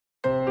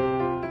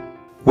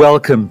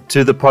Welcome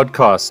to the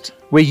podcast,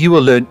 where you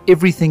will learn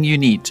everything you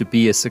need to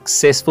be a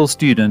successful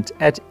student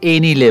at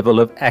any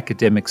level of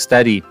academic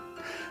study.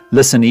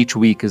 Listen each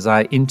week as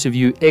I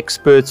interview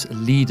experts,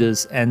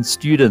 leaders, and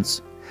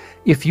students.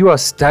 If you are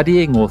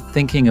studying or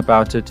thinking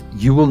about it,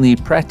 you will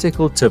need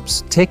practical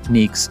tips,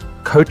 techniques,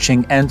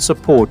 coaching, and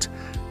support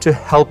to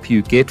help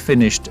you get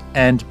finished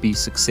and be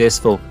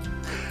successful.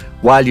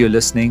 While you're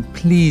listening,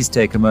 please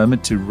take a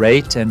moment to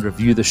rate and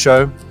review the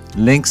show.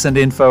 Links and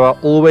info are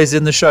always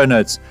in the show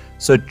notes,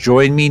 so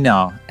join me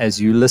now as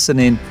you listen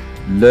in,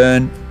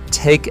 learn,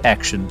 take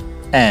action,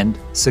 and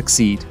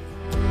succeed.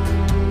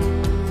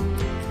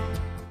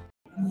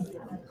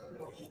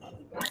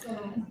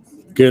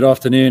 Good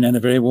afternoon and a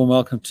very warm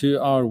welcome to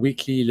our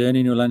weekly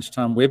Learning Your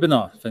Lunchtime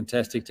webinar.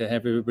 Fantastic to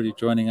have everybody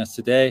joining us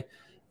today,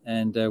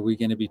 and we're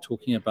going to be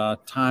talking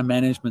about time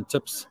management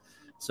tips.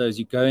 So as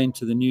you go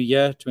into the new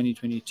year,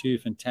 2022,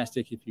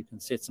 fantastic if you can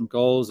set some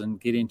goals and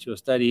get into your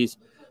studies,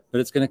 but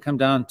it's going to come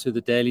down to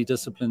the daily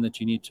discipline that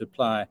you need to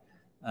apply.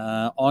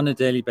 On a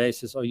daily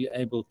basis, are you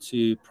able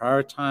to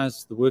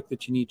prioritize the work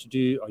that you need to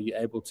do? Are you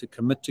able to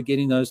commit to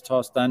getting those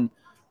tasks done?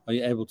 Are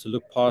you able to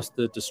look past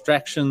the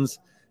distractions?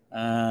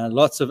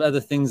 Lots of other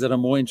things that are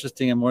more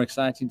interesting and more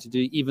exciting to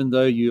do, even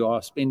though you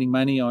are spending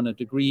money on a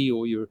degree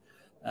or you're,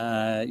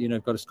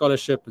 got a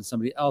scholarship and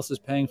somebody else is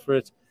paying for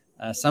it.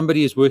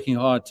 Somebody is working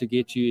hard to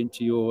get you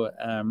into your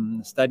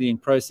studying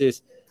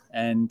process,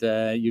 and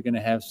you're going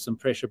to have some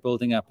pressure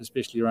building up,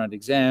 especially around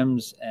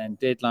exams and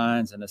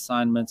deadlines and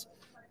assignments.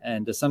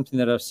 And something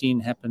that I've seen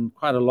happen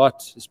quite a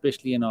lot,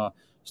 especially in our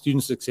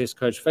Student Success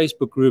Coach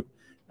Facebook group,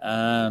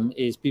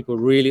 is people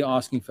really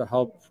asking for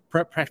help,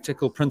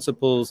 practical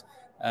principles,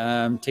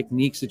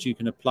 techniques that you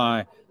can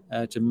apply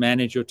to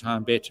manage your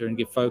time better and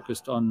get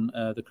focused on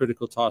the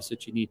critical tasks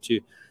that you need to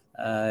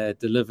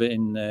deliver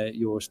in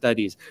your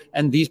studies.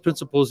 And these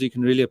principles you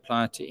can really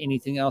apply to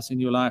anything else in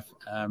your life.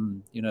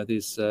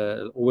 There's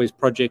always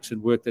projects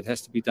and work that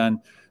has to be done,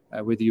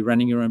 whether you're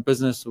running your own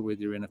business or whether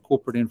you're in a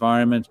corporate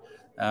environment,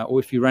 or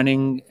if you're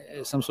running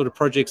some sort of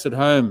projects at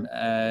home,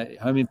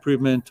 home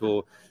improvement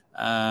or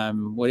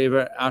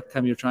whatever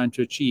outcome you're trying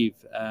to achieve.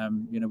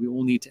 We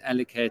all need to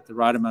allocate the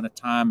right amount of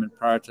time and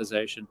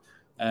prioritization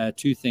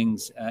to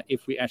things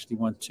if we actually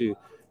want to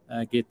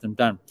get them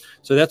done.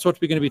 So that's what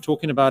we're going to be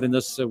talking about in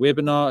this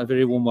webinar. A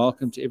very warm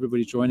welcome to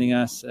everybody joining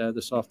us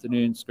this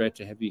afternoon. It's great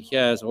to have you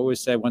here. As I always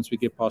say, once we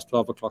get past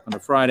 12 o'clock on a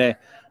Friday,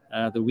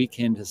 the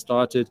weekend has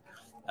started.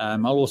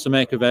 I'll also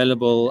make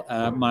available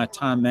my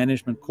time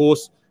management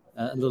course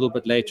a little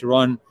bit later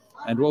on.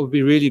 And what would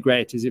be really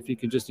great is if you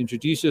could just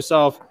introduce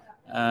yourself,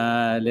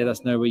 let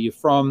us know where you're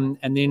from,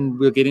 and then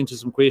we'll get into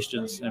some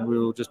questions and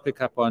we'll just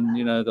pick up on,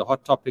 the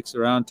hot topics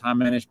around time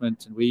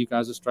management and where you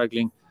guys are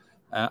struggling.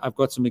 I've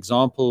got some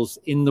examples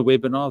in the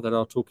webinar that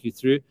I'll talk you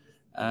through,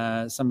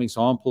 some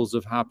examples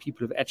of how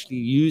people have actually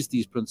used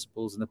these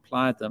principles and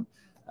applied them,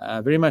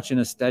 very much in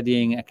a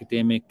studying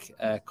academic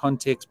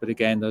context. But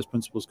again, those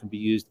principles can be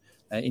used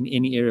in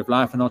any area of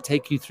life. And I'll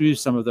take you through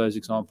some of those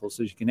examples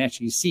so you can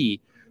actually see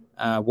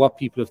what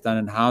people have done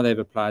and how they've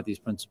applied these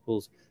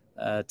principles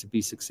to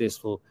be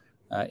successful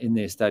in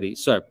their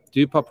studies. So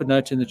do pop a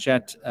note in the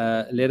chat.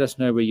 Let us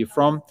know where you're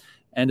from.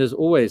 And as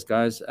always,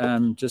 guys,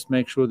 just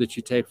make sure that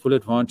you take full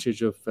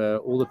advantage of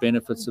all the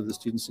benefits of the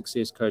Student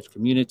Success Coach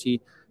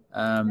community.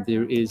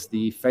 There is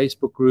the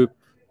Facebook group,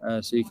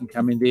 so you can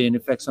come in there. And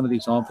in fact, some of the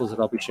examples that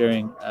I'll be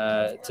sharing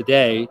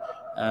today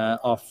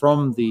are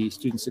from the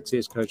Student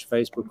Success Coach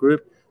Facebook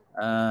group,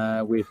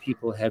 where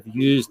people have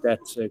used that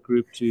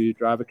group to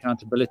drive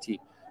accountability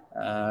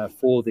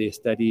for their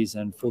studies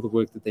and for the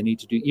work that they need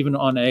to do, even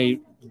on a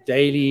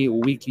daily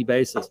or weekly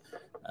basis.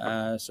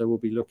 So we'll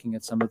be looking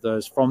at some of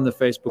those from the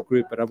Facebook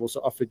group, but I've also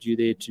offered you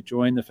there to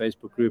join the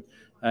Facebook group.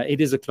 It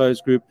is a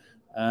closed group.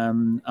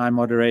 I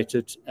moderate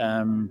it,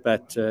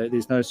 but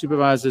there's no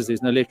supervisors,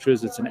 there's no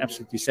lecturers. It's an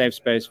absolutely safe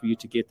space for you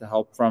to get the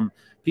help from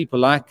people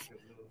like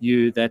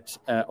you that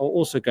are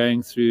also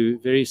going through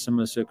very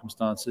similar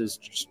circumstances,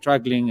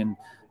 struggling and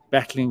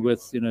battling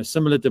with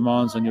similar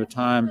demands on your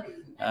time,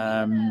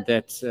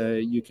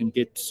 that you can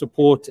get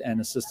support and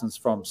assistance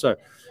from. So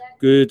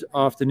good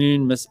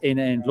afternoon, Miss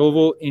Ena and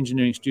Lovo,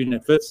 engineering student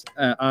at WITS.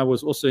 I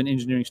was also an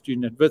engineering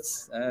student at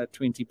WITS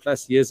 20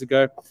 plus years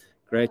ago.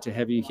 Great to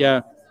have you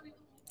here.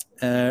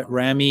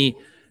 Rami,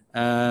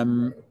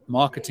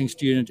 marketing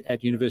student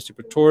at University of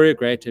Pretoria.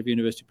 Great to have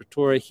University of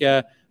Pretoria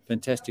here.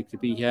 Fantastic to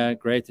be here.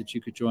 Great that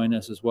you could join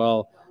us as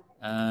well.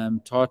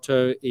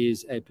 Tato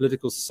is a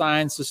political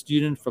sciences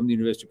student from the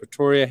University of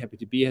Pretoria. Happy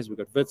to be here. We've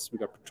got WITS, we've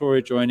got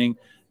Pretoria joining.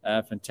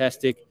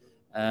 Fantastic.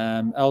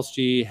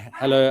 LSG,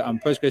 hello, I'm a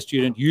postgrad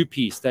student,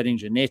 UP, studying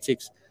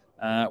genetics.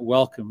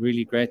 Welcome.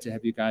 Really great to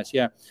have you guys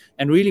here.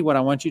 And really what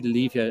I want you to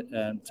leave here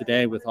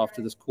today with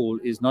after this call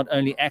is not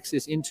only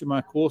access into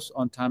my course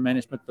on time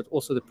management, but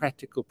also the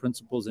practical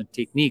principles and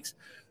techniques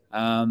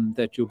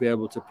that you'll be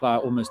able to apply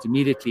almost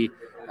immediately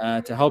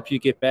to help you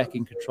get back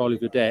in control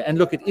of your day. And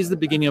look, it is the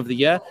beginning of the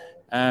year.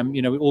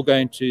 We all go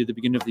into the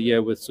beginning of the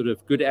year with sort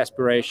of good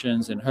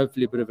aspirations and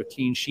hopefully a bit of a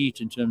clean sheet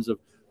in terms of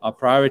our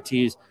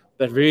priorities.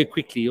 but very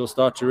quickly you'll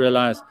start to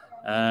realize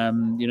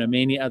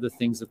many other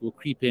things that will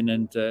creep in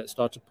and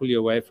start to pull you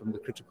away from the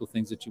critical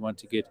things that you want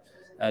to get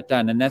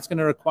done. And that's going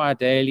to require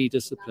daily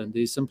discipline.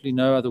 There's simply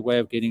no other way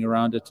of getting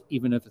around it,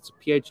 even if it's a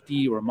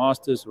PhD or a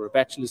master's or a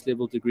bachelor's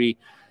level degree.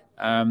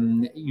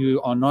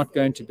 You are not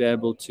going to be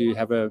able to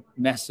have a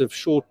massive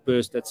short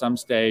burst at some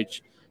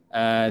stage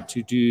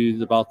to do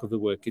the bulk of the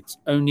work. It's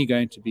only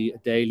going to be a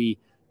daily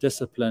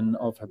discipline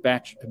of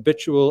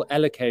habitual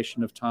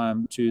allocation of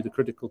time to the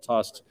critical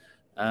tasks.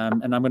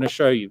 And I'm going to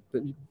show you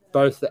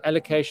both the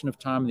allocation of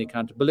time and the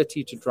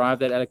accountability to drive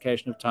that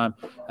allocation of time,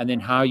 and then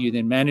how you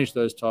then manage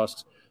those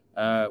tasks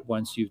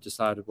once you've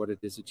decided what it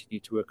is that you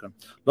need to work on.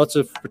 Lots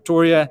of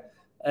Pretoria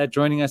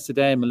joining us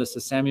today. Melissa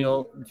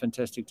Samuel,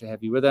 fantastic to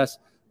have you with us.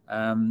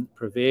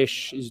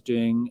 Pravesh is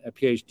doing a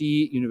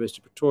PhD, University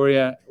of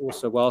Pretoria,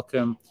 also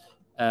welcome.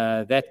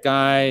 That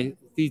guy,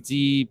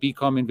 Thizi,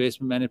 BCom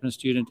investment management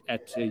student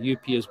at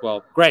UP as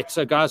well. Great.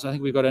 So guys, I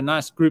think we've got a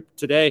nice group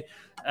today.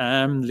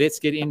 Let's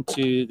get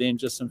into then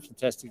just some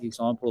fantastic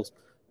examples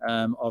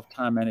of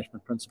time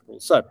management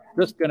principles. So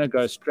just going to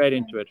go straight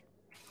into it.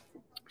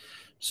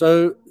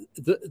 So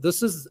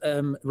this is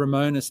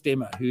Ramona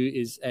Stemmer, who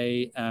is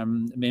a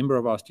member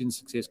of our Student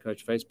Success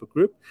Coach Facebook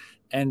group.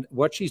 And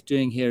what she's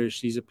doing here is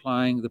she's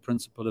applying the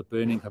principle of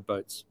burning her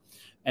boats.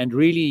 And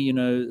really,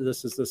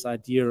 this is this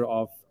idea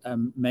of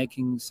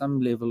making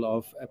some level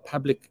of a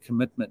public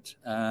commitment.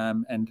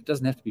 And it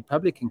doesn't have to be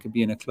public, and can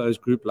be in a closed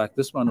group like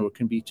this one, or it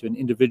can be to an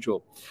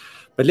individual.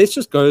 But let's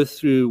just go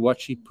through what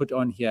she put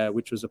on here,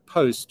 which was a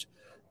post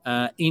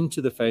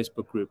into the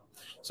Facebook group.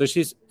 So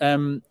she's,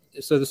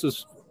 so this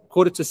was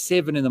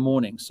 6:45 in the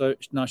morning. So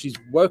now she's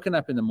woken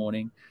up in the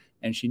morning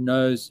and she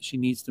knows she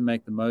needs to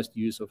make the most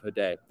use of her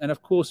day. And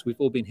of course, we've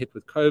all been hit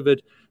with COVID.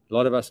 A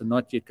lot of us are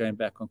not yet going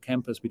back on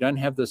campus. We don't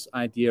have this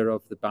idea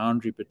of the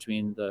boundary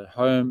between the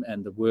home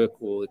and the work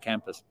or the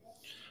campus.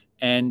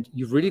 And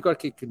you've really got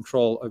to get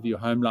control over your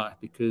home life,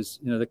 because,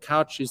 the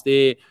couch is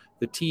there,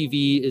 the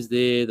TV is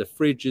there, the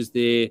fridge is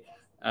there,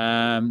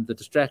 the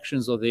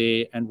distractions are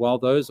there. And while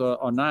those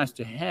are nice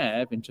to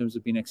have in terms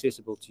of being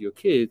accessible to your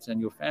kids and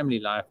your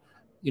family life,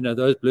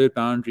 those blurred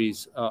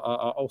boundaries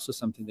are also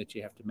something that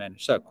you have to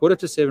manage. So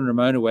 6:45,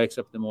 Ramona wakes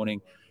up in the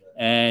morning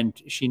and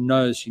she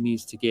knows she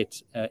needs to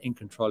get in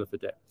control of her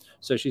day.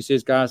 So she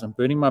says, guys, I'm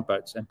burning my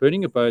boats. And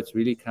burning your boats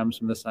really comes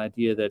from this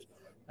idea that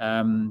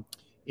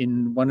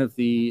in one of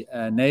the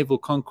naval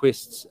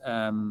conquests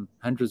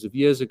hundreds of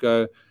years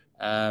ago,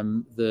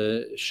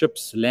 the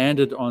ships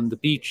landed on the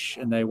beach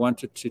and they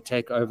wanted to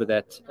take over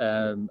that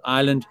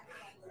island.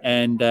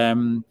 And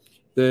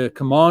the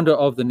commander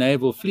of the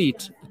naval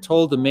fleet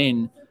told the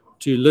men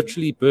to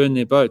literally burn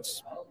their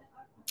boats.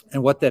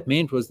 And what that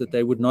meant was that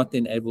they would not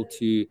then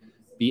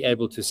be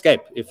able to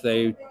escape. If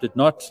they did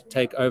not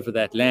take over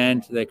that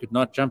land, they could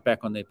not jump back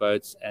on their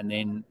boats and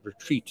then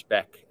retreat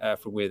back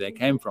from where they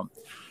came from.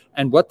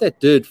 And what that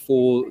did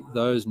for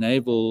those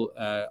naval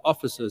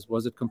officers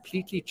was it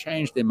completely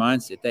changed their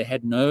mindset. They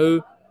had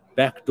no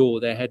back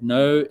door. They had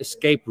no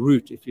escape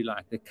route, if you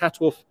like. They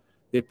cut off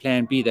their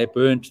plan B. They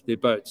burnt their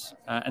boats.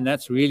 And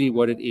that's really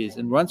what it is.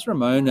 And once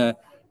Ramona,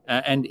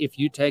 and if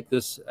you take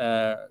this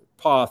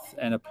path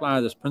and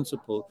apply this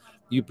principle,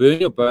 you burn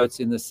your boats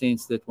in the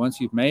sense that once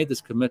you've made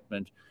this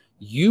commitment,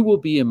 you will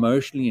be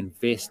emotionally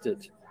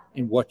invested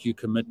in what you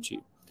commit to.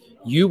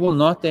 You will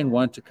not then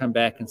want to come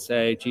back and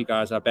say, gee,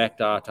 guys, I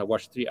backed out. I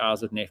watched 3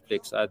 hours of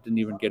Netflix. I didn't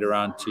even get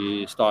around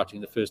to starting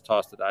the first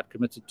task that I'd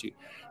committed to.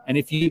 And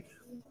if you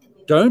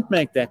don't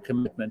make that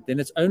commitment, then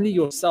it's only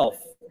yourself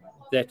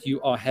that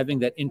you are having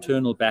that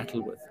internal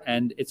battle with.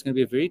 And it's going to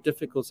be a very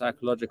difficult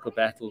psychological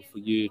battle for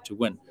you to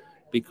win,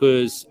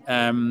 because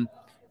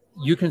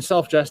you can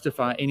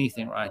self-justify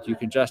anything, right? You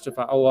can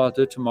justify, oh, I'll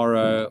do it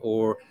tomorrow,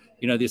 or,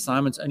 the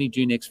assignment's only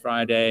due next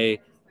Friday,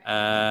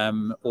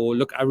 or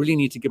look, I really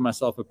need to give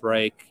myself a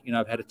break.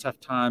 I've had a tough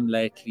time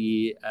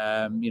lately.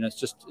 It's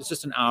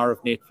just an hour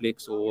of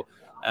Netflix, or,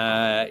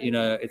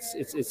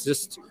 it's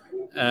just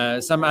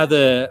some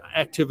other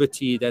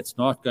activity that's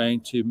not going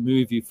to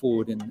move you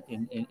forward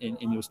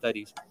in your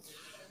studies.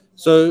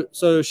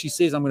 So she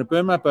says, I'm going to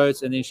burn my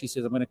boats. And then she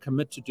says, I'm going to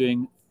commit to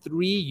doing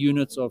 3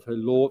 units of her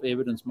law of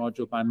evidence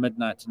module by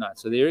midnight tonight.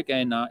 So there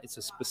again, now it's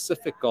a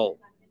specific goal,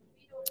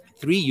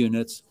 3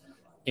 units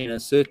in a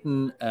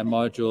certain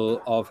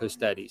module of her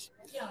studies.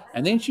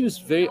 And then she was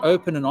very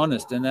open and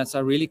honest. And I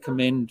really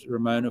commend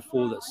Ramona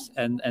for this.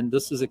 And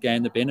this is,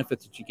 again, the benefit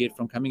that you get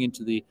from coming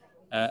into the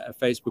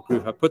Facebook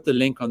group. I put the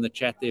link on the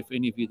chat there for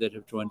any of you that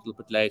have joined a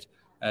little bit late.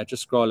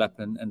 Just scroll up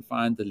and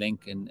find the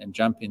link and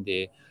jump in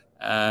there.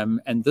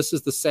 And this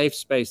is the safe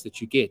space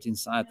that you get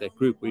inside that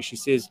group, where she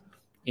says,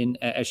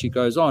 as she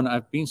goes on,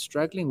 I've been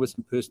struggling with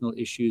some personal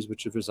issues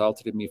which have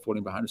resulted in me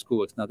falling behind with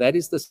schoolwork. Now, that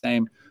is the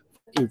same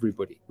for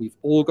everybody. We've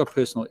all got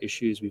personal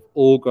issues. We've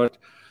all got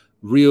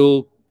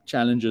real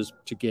challenges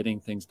to getting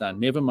things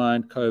done. Never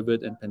mind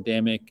COVID and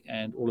pandemic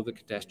and all of the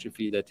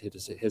catastrophe that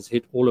has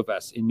hit all of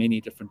us in many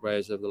different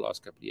ways over the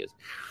last couple of years.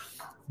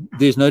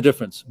 There's no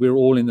difference. We're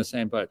all in the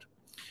same boat.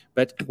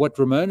 But what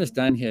Ramona's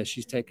done here,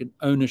 she's taken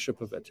ownership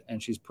of it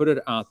and she's put it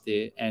out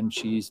there and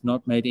she's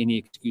not made any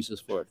excuses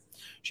for it.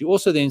 She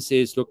also then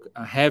says, look,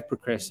 I have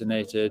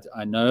procrastinated.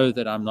 I know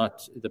that I'm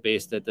not the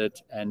best at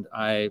it and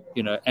I,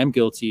 am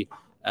guilty,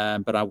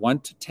 but I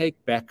want to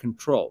take back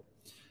control.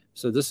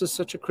 So this is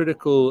such a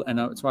critical, and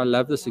that's why I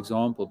love this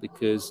example,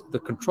 because the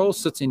control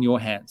sits in your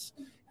hands.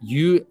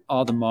 You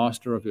are the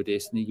master of your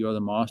destiny. You're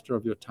the master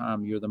of your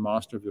time. You're the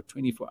master of your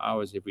 24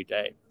 hours every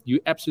day.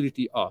 You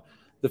absolutely are.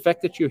 The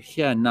fact that you're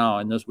here now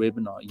in this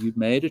webinar, you've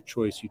made a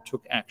choice, you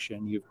took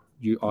action,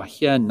 you are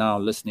here now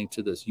listening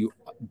to this. You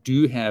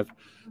do have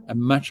a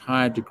much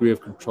higher degree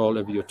of control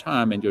over your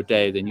time and your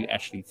day than you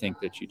actually think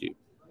that you do.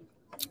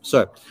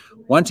 So,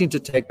 wanting to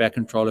take back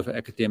control of her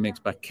academics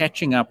by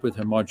catching up with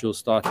her modules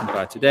starting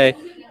by today,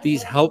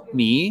 please help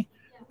me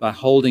by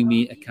holding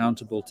me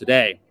accountable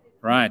today.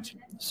 Right.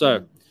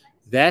 So,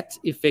 that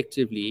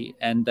effectively,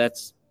 and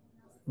that's,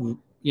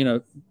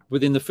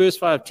 within the first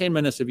 5-10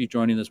 minutes of you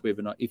joining this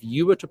webinar, if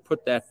you were to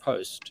put that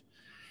post,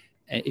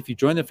 if you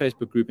join the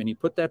Facebook group and you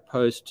put that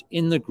post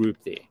in the group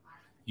there,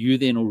 you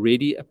then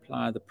already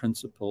apply the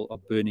principle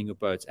of burning your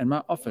boats. And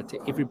my offer to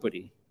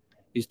everybody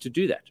is to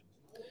do that.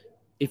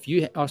 If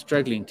you are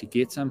struggling to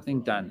get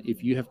something done,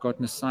 if you have got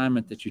an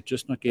assignment that you're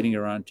just not getting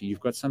around to, you've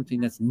got something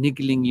that's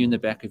niggling you in the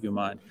back of your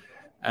mind,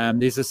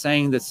 there's a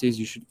saying that says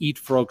you should eat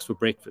frogs for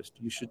breakfast.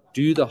 You should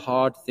do the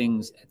hard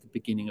things at the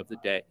beginning of the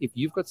day. If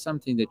you've got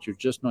something that you're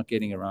just not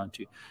getting around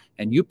to,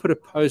 and you put a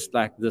post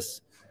like this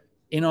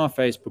in our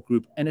Facebook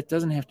group, and it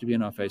doesn't have to be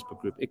in our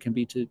Facebook group. It can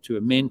be to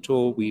a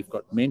mentor. We've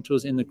got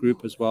mentors in the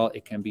group as well.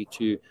 It can be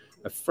to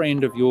a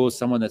friend of yours,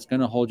 someone that's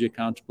going to hold you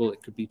accountable.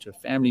 It could be to a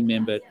family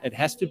member. It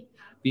has to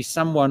be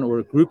someone or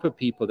a group of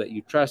people that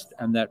you trust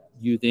and that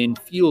you then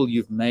feel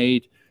you've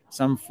made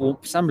some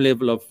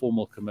level of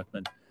formal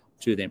commitment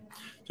to them.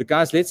 So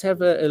guys, let's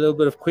have a little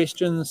bit of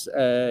questions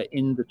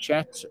in the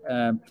chat.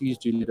 Please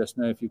do let us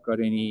know if you've got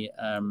any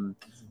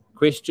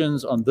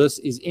questions on this.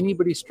 Is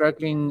anybody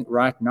struggling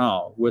right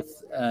now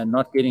with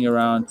not getting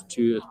around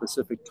to a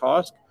specific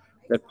task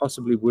that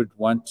possibly would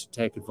want to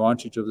take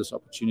advantage of this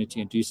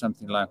opportunity and do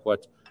something like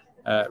what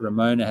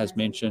Ramona has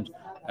mentioned?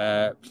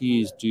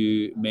 Please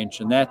do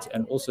mention that.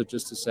 And also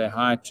just to say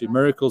hi to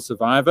Miracle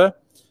Survivor.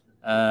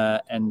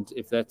 And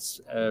if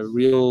that's a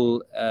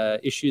real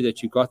issue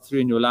that you got through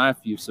in your life,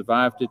 you've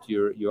survived it,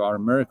 you are a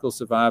miracle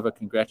survivor.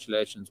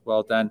 Congratulations,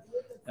 well done.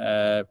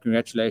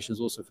 Congratulations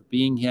also for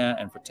being here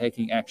and for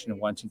taking action and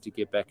wanting to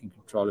get back in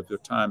control of your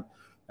time.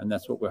 And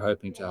that's what we're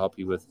hoping to help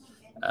you with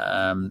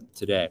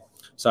today.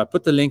 So I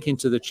put the link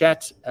into the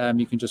chat.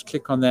 You can just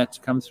click on that,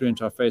 come through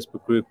into our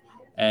Facebook group,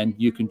 and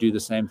you can do the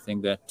same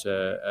thing that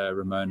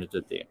Ramona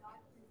did there.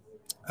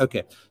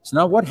 Okay, so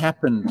now what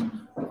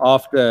happened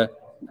after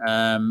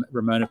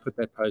Ramona put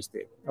that post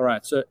there? All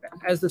right, so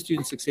as the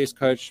student success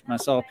coach,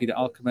 myself, Peter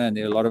Alkema, and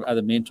there are a lot of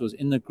other mentors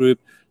in the group,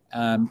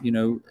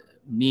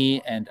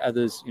 me and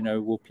others,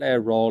 will play a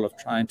role of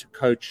trying to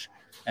coach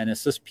and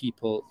assist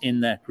people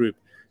in that group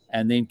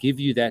and then give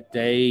you that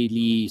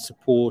daily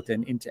support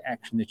and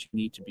interaction that you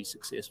need to be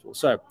successful.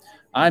 So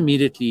I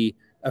immediately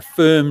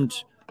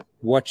affirmed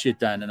what you'd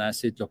done. And I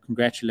said, look,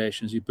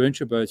 congratulations, you burnt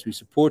your boats. We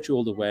support you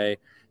all the way.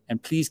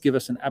 And please give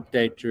us an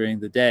update during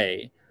the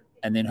day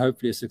and then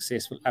hopefully a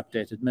successful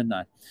update at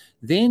midnight.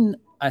 Then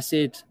I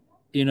said,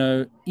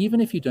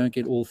 even if you don't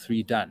get all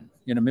 3 done,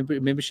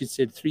 remember she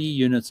said 3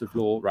 units of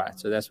law, right?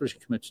 So that's what she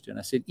committed to. And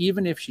I said,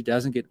 even if she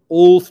doesn't get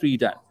all 3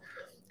 done,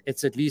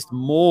 it's at least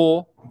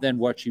more than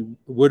what she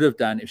would have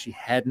done if she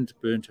hadn't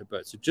burnt her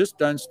boat. So just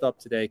don't stop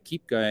today.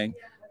 Keep going.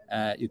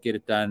 You get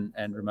it done.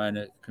 And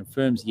Ramona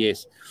confirms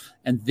yes.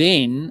 And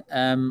then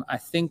I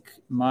think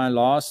my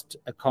last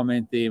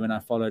comment there when I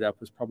followed up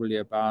was probably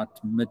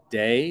about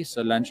midday,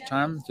 so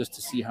lunchtime, just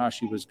to see how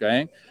she was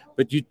going.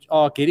 But you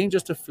are getting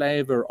just a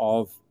flavor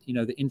of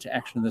the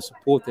interaction and the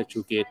support that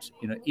you'll get,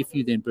 if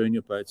you then burn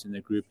your boats in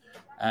the group,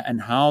 and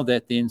how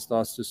that then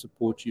starts to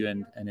support you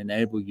and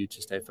enable you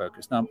to stay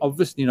focused. Now, I'm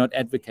obviously not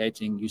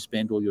advocating you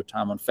spend all your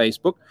time on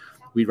Facebook.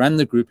 We run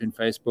the group in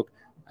Facebook,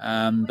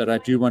 but I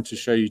do want to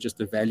show you just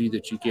the value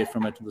that you get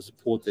from it and the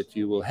support that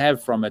you will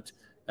have from it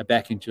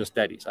back into your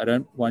studies. I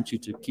don't want you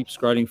to keep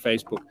scrolling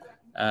Facebook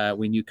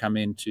when you come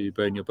in to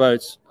burn your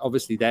boats.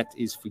 Obviously, that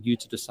is for you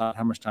to decide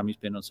how much time you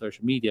spend on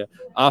social media.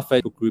 Our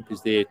Facebook group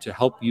is there to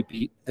help you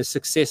be a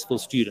successful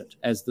student.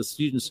 As the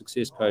student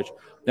success coach,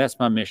 that's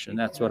my mission.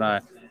 That's what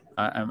I'm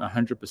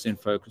 100%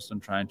 focused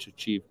on trying to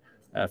achieve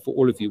for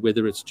all of you,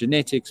 whether it's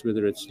genetics,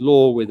 whether it's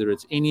law, whether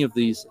it's any of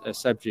these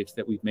subjects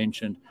that we've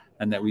mentioned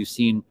and that we've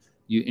seen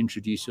you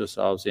introduce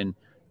yourselves in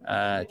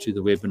to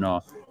the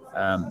webinar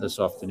this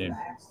afternoon.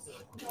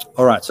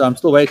 All right, so I'm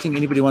still waiting.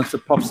 Anybody wants to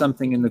pop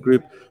something in the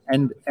group,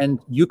 and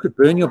you could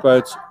burn your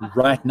boats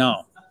right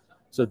now.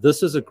 So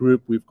this is a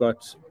group. We've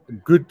got a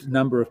good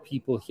number of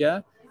people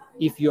here.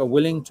 If you are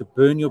willing to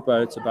burn your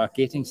boats about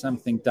getting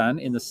something done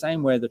in the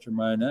same way that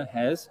Ramona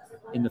has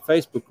in the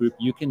Facebook group,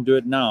 you can do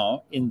it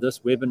now in this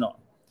webinar.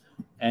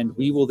 And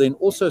we will then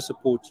also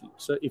support you.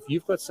 So if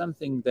you've got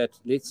something that,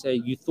 let's say,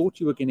 you thought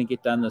you were going to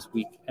get done this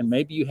week, and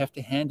maybe you have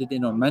to hand it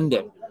in on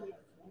Monday,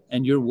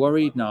 and you're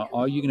worried now,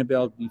 are you going to be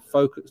able to be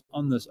focused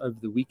on this over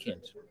the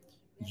weekend?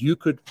 You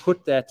could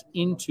put that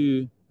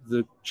into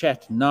the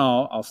chat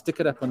now. I'll stick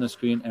it up on the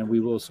screen and we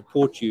will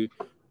support you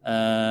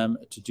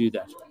to do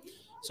that.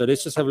 So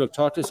let's just have a look.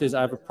 Tata says, I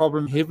have a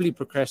problem heavily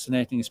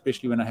procrastinating,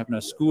 especially when I have no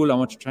school. I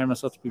want to train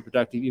myself to be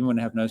productive even when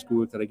I have no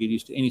schoolwork. That I get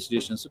used to any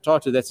suggestions. So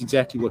Tata, that's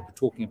exactly what we're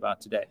talking about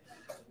today.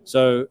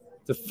 So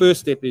the first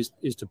step is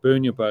to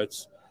burn your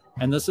boats.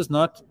 And this is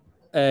not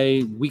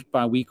a week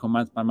by week or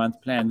month by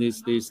month plan.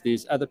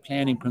 There's other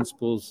planning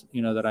principles,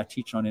 that I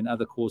teach on in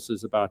other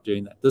courses about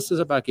doing that. This is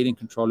about getting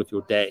control of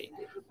your day,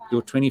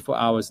 your 24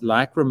 hours,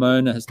 like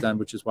Ramona has done,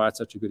 which is why it's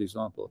such a good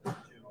example.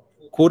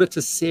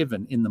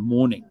 6:45 in the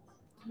morning,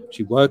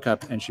 she woke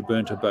up and she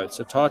burned her boat.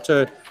 So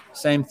Tato,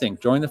 same thing.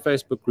 Join the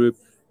Facebook group.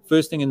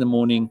 First thing in the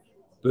morning,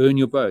 burn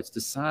your boats.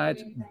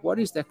 Decide what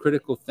is that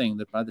critical thing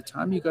that by the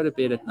time you go to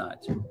bed at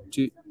night,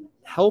 to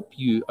help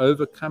you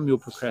overcome your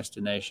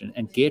procrastination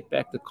and get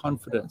back the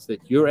confidence that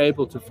you're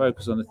able to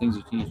focus on the things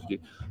that you need to do.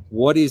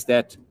 What is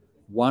that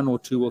 1 or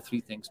 2 or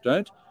 3 things?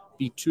 Don't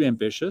be too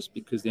ambitious,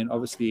 because then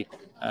obviously,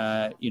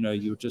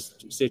 you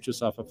just set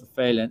yourself up for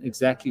failure. And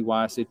exactly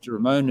why I said to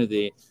Ramona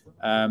there,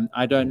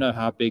 I don't know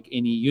how big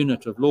any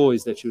unit of law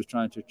is that she was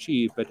trying to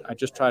achieve, but I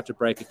just tried to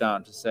break it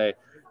down to say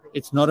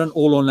it's not an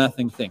all or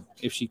nothing thing.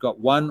 If she got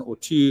 1 or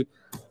 2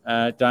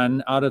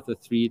 done out of the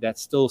 3,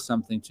 that's still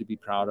something to be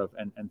proud of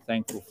and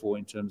thankful for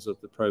in terms of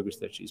the progress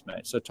that she's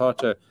made. So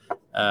Tato,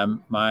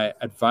 my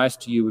advice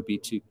to you would be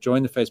to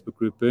join the Facebook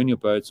group, burn your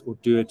boats, or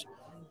do it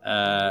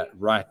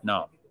right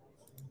now.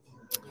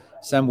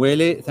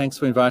 Samuele, thanks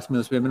for inviting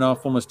me to this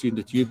webinar, former student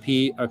at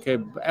UP. Okay,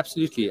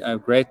 absolutely.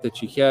 Great that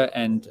you're here.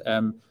 And,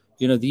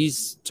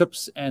 these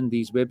tips and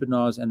these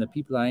webinars and the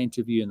people I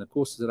interview and the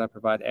courses that I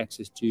provide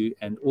access to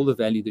and all the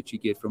value that you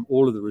get from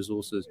all of the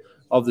resources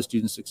of the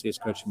Student Success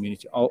Coach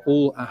community are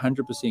all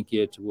 100%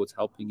 geared towards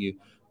helping you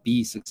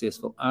be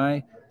successful.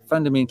 I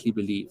fundamentally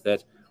believe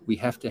that we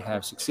have to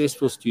have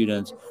successful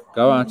students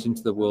go out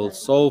into the world,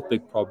 solve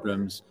big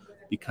problems,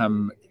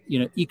 become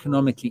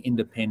economically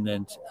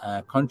independent,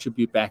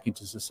 contribute back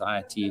into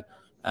society,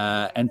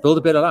 and build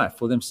a better life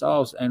for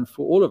themselves and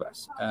for all of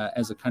us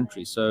as a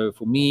country. So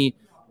for me,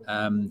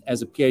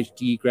 as a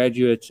PhD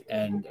graduate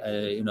and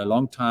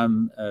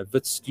long-time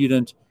WITS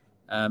student,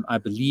 I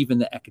believe in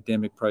the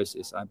academic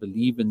process. I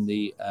believe in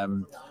the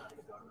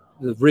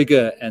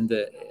rigor and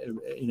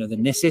the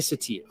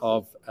necessity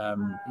of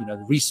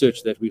the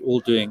research that we're all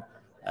doing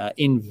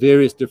in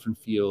various different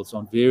fields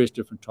on various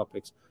different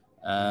topics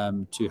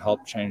to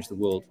help change the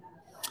world.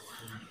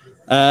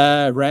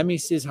 Rami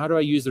says, how do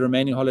I use the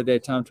remaining holiday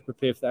time to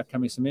prepare for the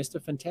upcoming semester?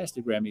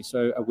 Fantastic, Rami.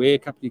 So aware a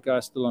couple of you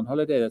guys still on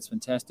holiday. That's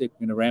fantastic.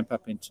 We're going to ramp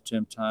up into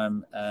term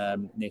time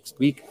next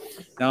week.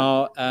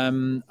 Now,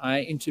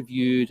 I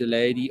interviewed a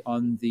lady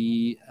on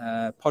the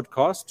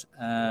podcast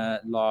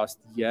last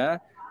year,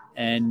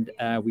 and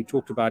we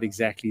talked about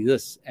exactly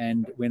this.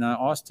 And when I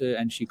asked her,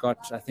 and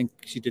I think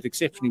she did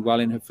exceptionally well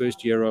in her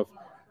first year of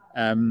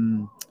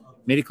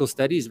medical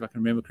studies, if I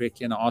can remember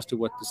correctly, and I asked her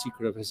what the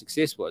secret of her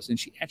success was. And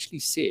she actually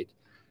said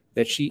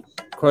that she,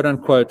 quote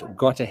unquote,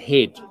 got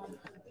ahead.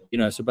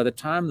 So by the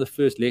time the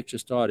first lecture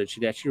started,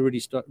 she'd actually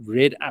already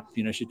read up.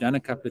 She'd done a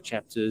couple of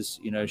chapters.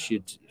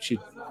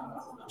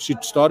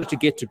 She'd started to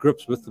get to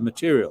grips with the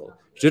material.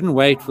 She didn't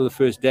wait for the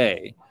first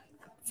day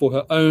for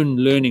her own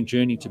learning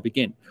journey to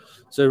begin.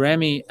 So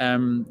Rami,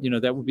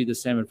 that would be the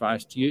same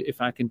advice to you.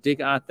 If I can dig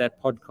out that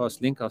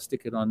podcast link, I'll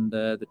stick it on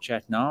the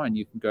chat now, and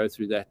you can go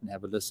through that and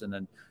have a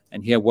listen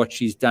and hear what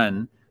she's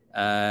done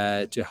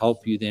to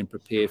help you then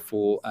prepare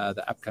for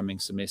the upcoming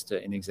semester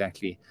in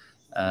exactly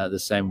the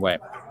same way.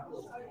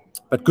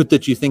 But good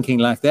that you're thinking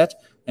like that,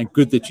 and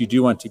good that you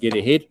do want to get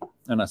ahead.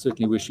 And I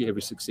certainly wish you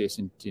every success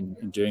in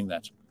doing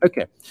that.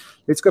 Okay,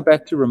 let's go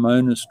back to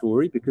Ramona's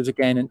story, because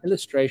again, an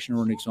illustration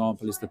or an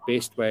example is the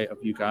best way of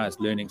you guys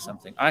learning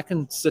something. I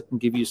can sit and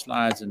give you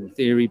slides and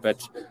theory,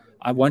 but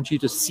I want you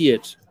to see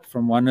it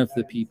from one of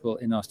the people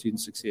in our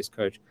Student Success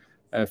Coach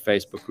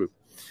Facebook group.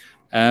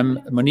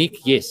 Monique,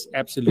 yes,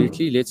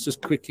 absolutely. Let's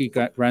just quickly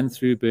run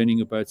through burning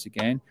your boats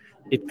again.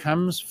 It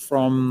comes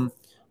from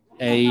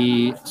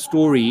a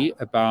story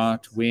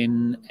about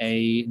when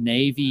a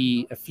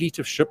fleet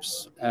of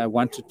ships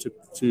wanted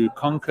to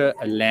conquer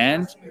a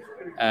land.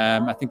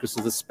 I think this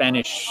was the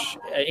Spanish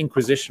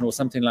Inquisition or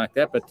something like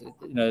that, but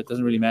it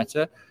doesn't really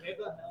matter.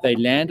 They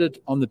landed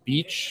on the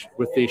beach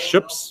with their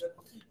ships,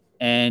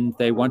 and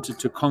they wanted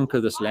to conquer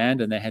this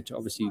land, and they had to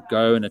obviously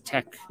go and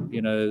attack,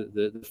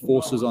 the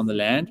forces on the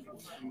land.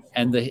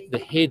 And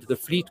the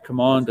fleet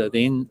commander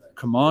then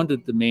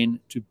commanded the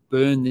men to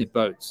burn their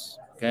boats.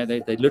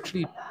 Okay, they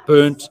literally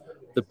burnt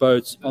the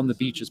boats on the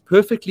beaches.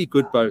 Perfectly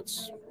good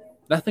boats.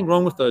 Nothing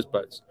wrong with those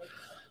boats.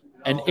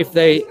 And if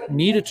they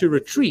needed to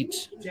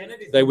retreat,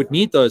 they would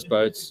need those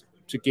boats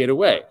to get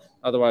away.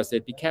 Otherwise,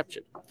 they'd be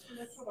captured.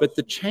 But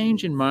the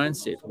change in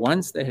mindset,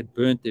 once they had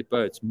burnt their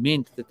boats,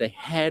 meant that they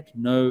had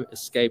no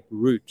escape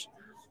route.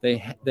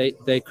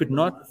 They could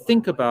not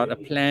think about a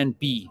plan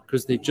B,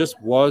 because there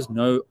just was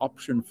no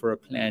option for a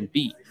plan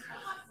B.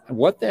 And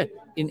what that,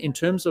 in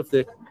terms of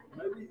the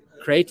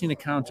creating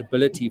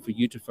accountability for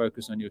you to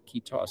focus on your key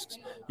tasks.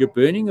 You're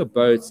burning your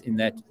boats in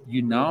that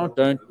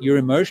you're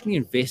emotionally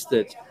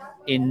invested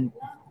in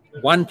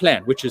one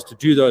plan, which is to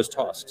do those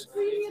tasks.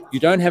 You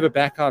don't have a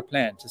backup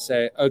plan to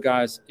say, oh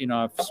guys,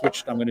 I've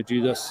switched, I'm going to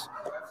do this,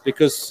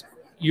 because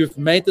you've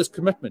made this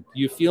commitment.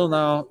 You feel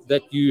now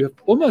that you have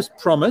almost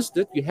promised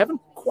it. You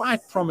haven't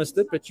quite promised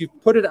it, but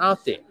you've put it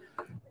out there,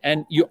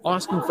 and you're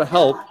asking for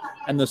help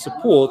and the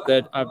support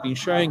that I've been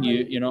showing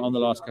you, on the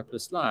last couple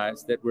of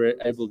slides, that we're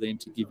able then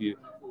to give you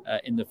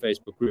in the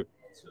Facebook group.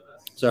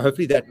 So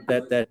hopefully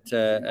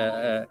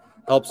that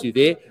helps you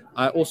there.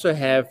 I also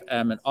have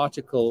an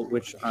article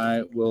which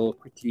I will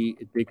quickly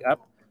dig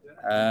up,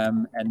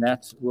 and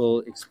that will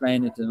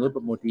explain it in a little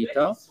bit more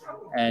detail,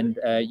 and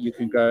you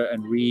can go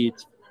and read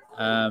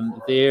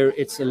there.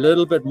 It's a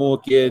little bit more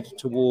geared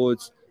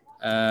towards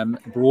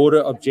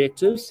broader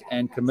objectives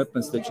and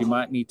commitments that you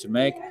might need to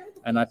make.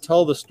 And I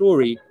tell the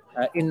story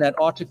in that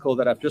article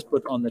that I've just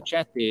put on the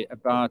chat there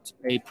about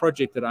a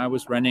project that I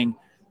was running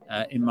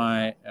in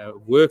my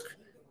work,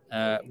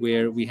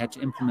 where we had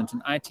to implement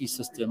an IT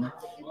system.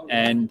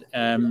 And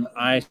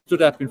I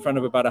stood up in front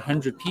of about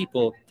 100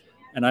 people,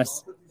 and I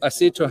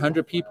said to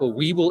 100 people,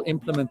 we will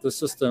implement the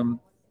system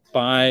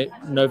by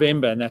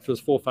November, and that was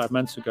 4 or 5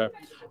 months ago.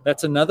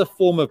 That's another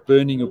form of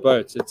burning your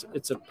boats.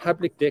 It's a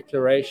public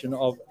declaration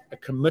of a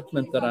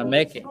commitment that I'm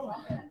making.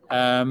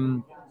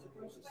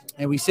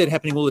 And we see it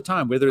happening all the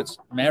time, whether it's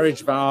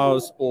marriage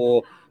vows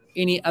or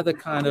any other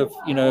kind of,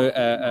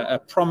 a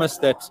promise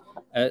that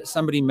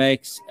somebody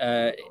makes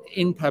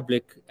in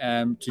public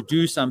to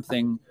do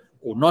something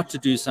or not to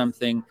do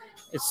something.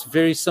 It's a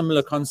very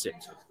similar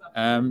concept.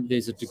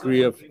 There's a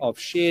degree of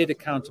shared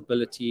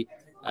accountability,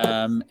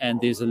 and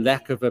there's a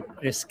lack of an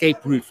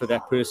escape route for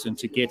that person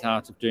to get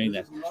out of doing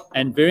that.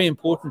 And very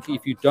importantly,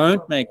 if you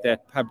don't make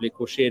that public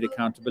or shared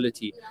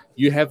accountability,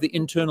 you have the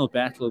internal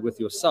battle with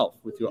yourself,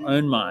 with your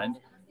own mind.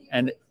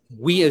 And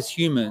we as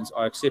humans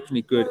are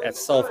exceptionally good at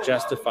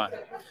self-justifying.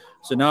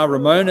 So now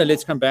Ramona,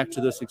 let's come back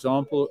to this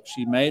example.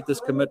 She made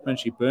this commitment.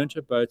 She burnt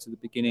her boats at the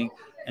beginning.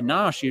 And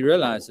now she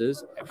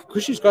realizes,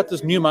 because she's got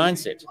this new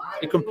mindset,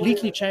 it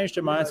completely changed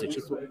her mindset. She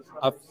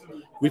thought,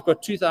 we've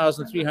got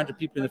 2,300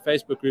 people in the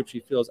Facebook group. She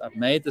feels, I've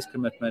made this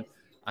commitment.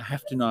 I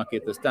have to now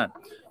get this done.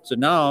 So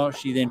now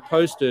she then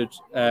posted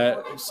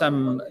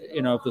some,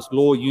 of this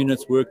law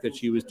units work that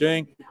she was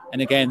doing.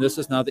 And again, this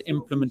is now the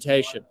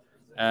implementation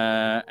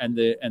and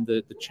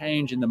the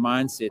change in the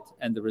mindset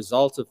and the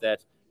result of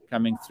that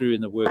coming through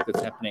in the work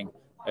that's happening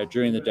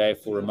during the day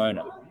for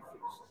Ramona.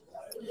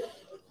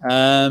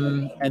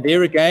 And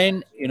there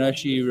again,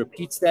 she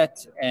repeats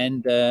that.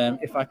 And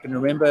if I can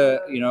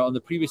remember, on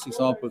the previous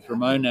example with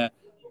Ramona,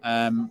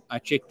 I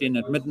checked in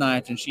at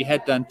midnight and she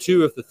had done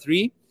 2 of the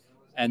 3.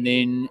 And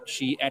then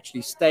she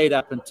actually stayed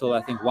up until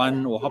I think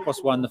 1 or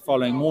 1:30 the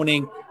following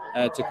morning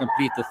to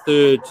complete the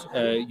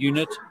 3rd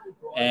unit.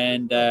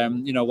 And,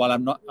 while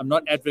I'm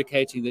not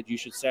advocating that you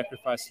should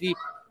sacrifice sleep,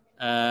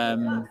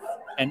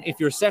 and if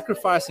you're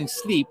sacrificing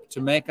sleep to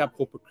make up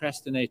for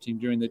procrastinating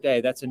during the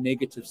day, that's a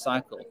negative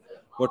cycle.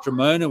 What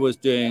Ramona was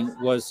doing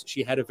was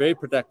she had a very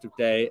productive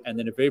day and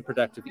then a very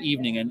productive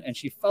evening, and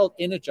she felt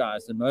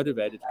energized and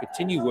motivated to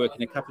continue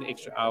working a couple of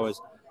extra hours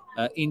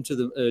into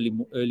the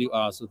early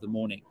hours of the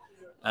morning.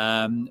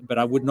 But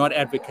I would not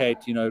advocate,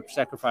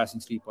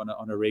 sacrificing sleep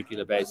on a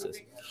regular basis.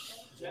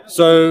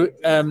 So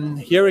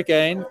here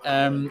again,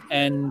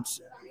 and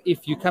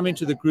if you come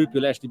into the group,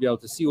 you'll actually be able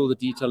to see all the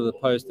detail of the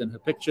post and her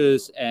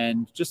pictures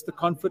and just the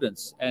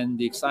confidence and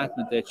the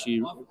excitement that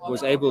she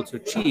was able to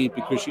achieve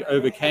because she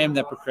overcame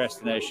that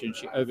procrastination.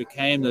 She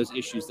overcame those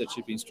issues that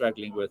she'd been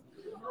struggling with,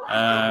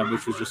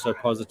 which was just so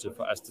positive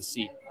for us to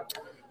see.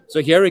 So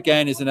here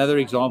again is another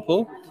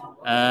example.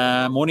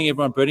 Morning,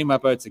 everyone, burning my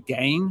boats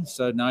again.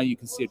 So now you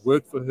can see it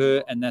worked for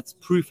her, and that's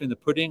proof in the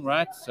pudding,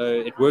 right? So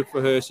it worked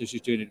for her, so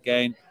she's doing it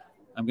again.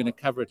 I'm going to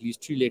cover at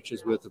least 2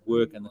 lectures worth of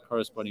work and the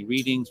corresponding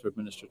readings for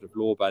administrative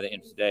law by the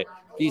end of the day.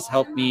 Please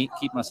help me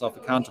keep myself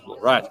accountable.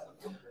 Right.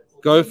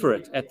 Go for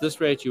it. At this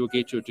rate, you will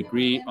get your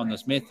degree on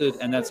this method,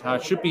 and that's how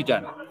it should be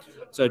done.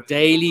 So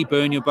daily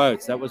burn your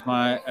boats. That was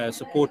my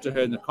support to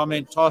her in the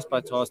comment. Task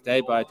by task, day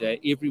by day,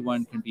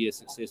 everyone can be a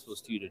successful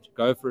student.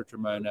 Go for it,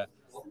 Ramona.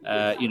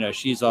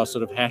 She's our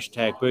sort of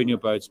hashtag burn your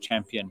boats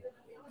champion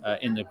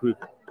in the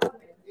group.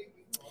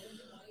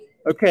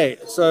 Okay,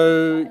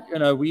 so,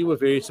 we were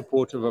very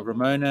supportive of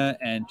Ramona,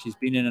 and she's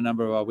been in a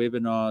number of our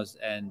webinars,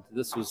 and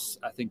this was,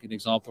 I think, an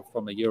example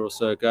from a year or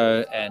so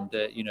ago, and,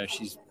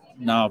 she's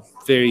now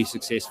very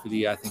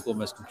successfully, I think,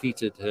 almost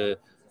completed her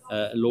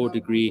law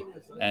degree,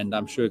 and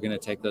I'm sure going to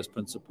take those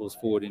principles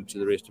forward into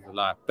the rest of her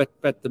life.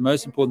 But the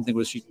most important thing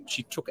was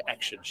she took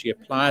action. She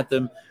applied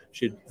them.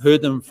 She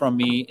heard them from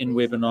me in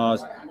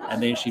webinars,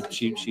 and then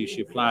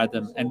she applied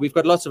them. And we've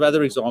got lots of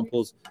other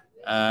examples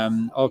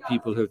of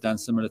people who have done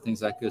similar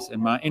things like this.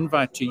 And my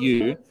invite to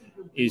you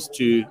is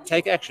to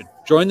take action,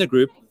 join the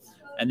group,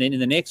 and then in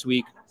the next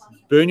week,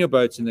 burn your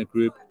boats in the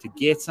group to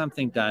get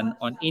something done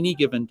on any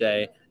given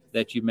day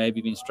that you maybe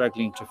been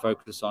struggling to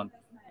focus on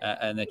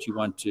and that you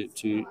want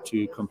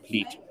to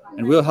complete.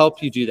 And we'll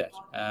help you do that.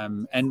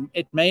 And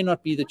it may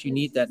not be that you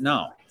need that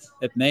now.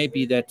 It may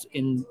be that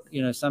in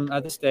some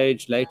other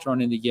stage later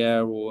on in the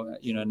year, or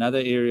another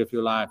area of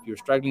your life, you're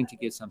struggling to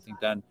get something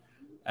done,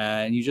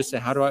 and you just say,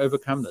 how do I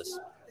overcome this?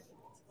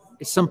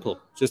 It's simple.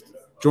 Just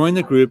join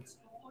the group,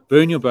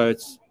 burn your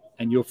boats,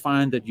 and you'll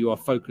find that you are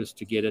focused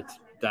to get it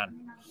done.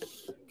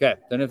 Okay,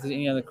 don't know if there's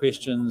any other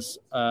questions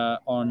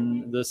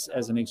on this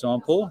as an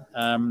example,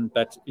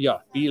 but yeah,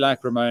 be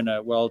like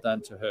Ramona. Well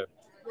done to her.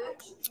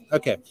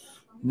 Okay,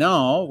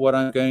 now what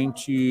I'm going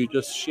to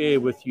just share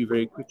with you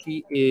very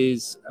quickly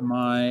is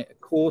my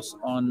course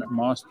on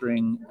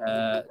mastering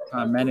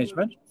time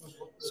management.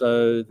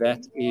 So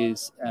that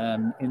is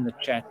in the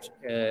chat,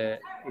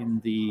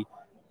 in the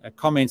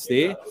comments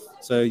there.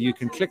 So you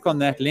can click on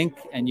that link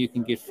and you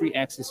can get free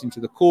access into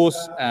the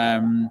course.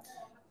 Yeah,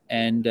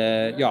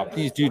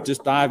 please do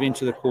just dive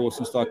into the course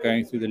and start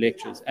going through the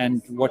lectures.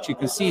 And what you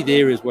can see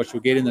there is what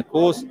you'll get in the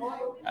course.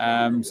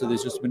 So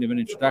there's just a bit of an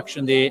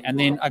introduction there. And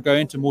then I go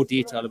into more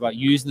detail about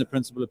using the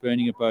principle of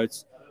burning your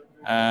boats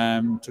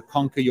to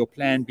conquer your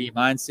plan B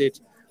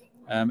mindset,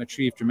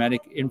 achieve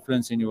dramatic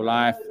influence in your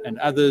life and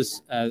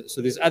others.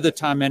 So there's other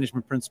time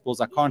management principles.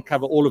 I can't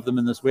cover all of them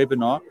in this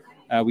webinar.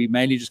 We're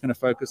mainly just going to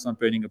focus on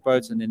burning your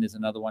boats, and then there's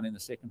another one in the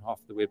second half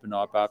of the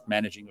webinar about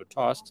managing your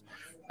tasks.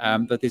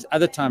 But there's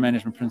other time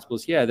management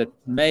principles here that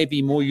may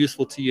be more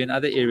useful to you in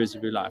other areas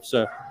of your life.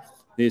 So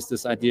there's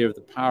this idea of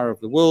the power of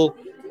the will,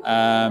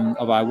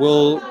 of our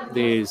will.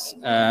 There's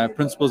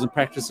principles and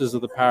practices of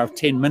the power of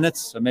 10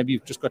 minutes. So maybe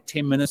you've just got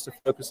 10 minutes to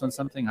focus on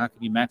something. How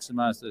can you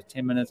maximize those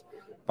 10 minutes?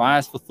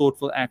 Bias for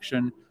thoughtful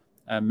action.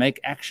 Make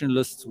action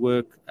lists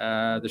work.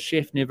 The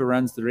chef never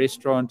runs the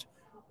restaurant.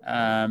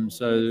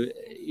 So,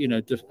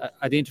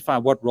 identify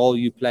what role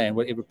you play in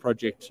whatever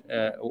project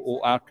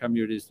or outcome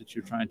it is that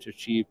you're trying to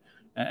achieve,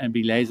 and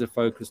be laser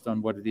focused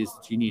on what it is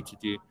that you need to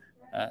do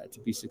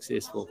to be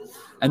successful.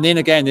 And then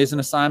again, there's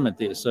an assignment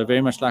there. So very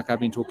much like I've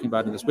been talking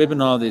about in this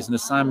webinar, there's an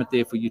assignment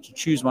there for you to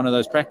choose one of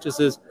those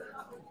practices.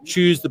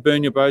 Choose the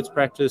Burn Your Boats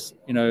practice,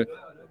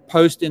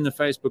 post in the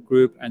Facebook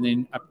group, and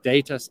then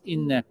update us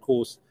in that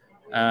course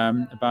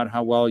about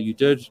how well you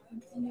did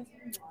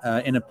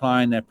in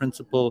applying that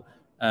principle.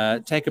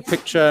 Take a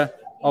picture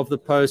of the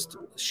post,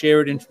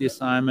 share it into the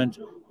assignment.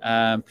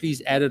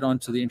 Please add it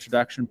onto the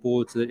introduction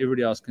board so that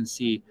everybody else can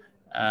see,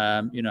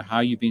 how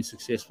you've been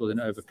successful in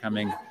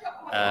overcoming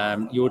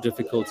your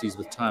difficulties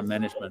with time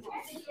management.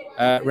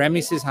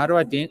 Rami says, how do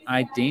I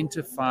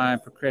identify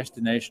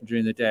procrastination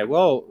during the day?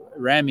 Well,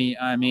 Rami,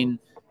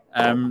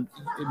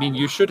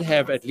 you should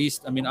have at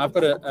least, I've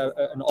got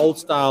an old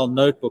style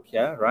notebook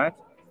here, right,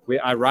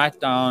 where I write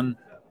down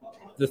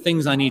the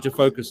things I need to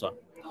focus on.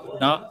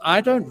 Now,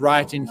 I don't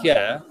write in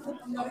here,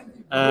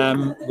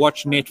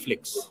 watch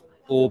Netflix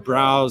or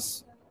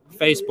browse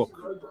Facebook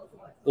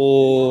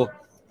or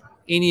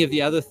any of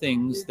the other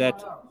things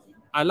that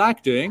I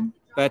like doing,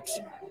 but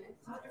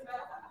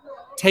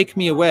take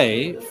me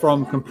away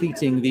from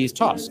completing these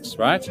tasks,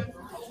 right?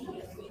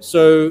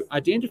 So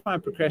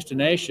identifying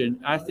procrastination,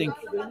 I think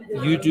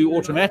you do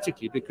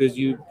automatically because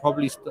you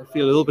probably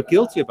feel a little bit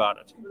guilty about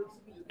it.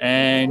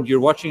 And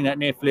you're watching that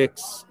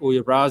Netflix or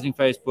you're browsing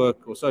Facebook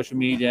or social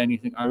media and you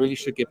think, I really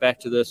should get back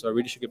to this, or I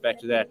really should get back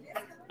to that.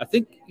 I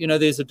think,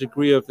 there's a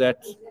degree of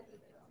that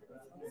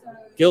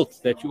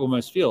guilt that you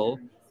almost feel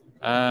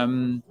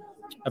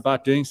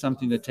about doing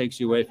something that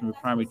takes you away from your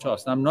primary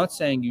task. Now, I'm not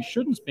saying you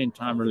shouldn't spend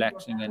time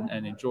relaxing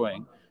and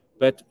enjoying,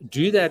 but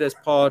do that as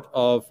part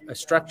of a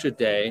structured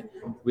day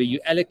where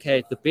you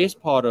allocate the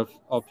best part of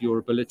your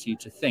ability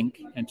to think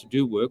and to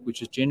do work,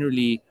 which is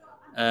generally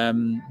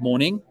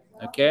morning,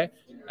 okay?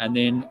 And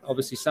then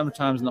obviously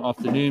sometimes in the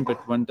afternoon,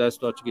 but one does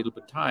start to get a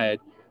little bit tired.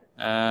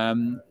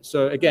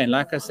 So again,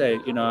 like I say,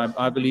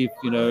 I believe,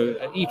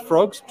 eat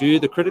frogs, do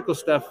the critical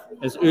stuff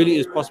as early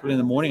as possible in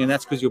the morning. And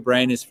that's because your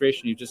brain is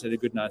fresh and you've just had a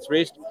good night's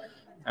rest.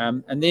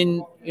 And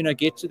then,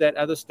 get to that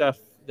other stuff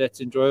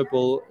that's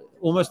enjoyable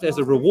almost as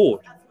a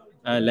reward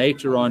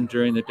later on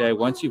during the day,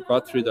 once you've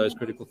got through those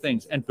critical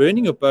things. And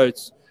burning your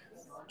boats,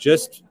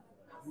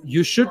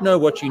 you should know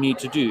what you need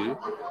to do.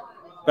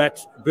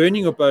 But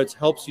burning your boats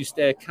helps you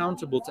stay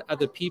accountable to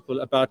other people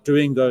about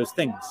doing those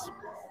things.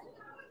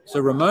 So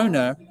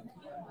Ramona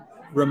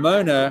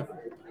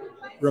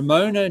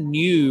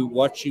knew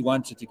what she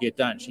wanted to get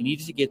done. She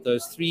needed to get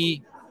those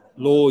 3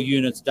 law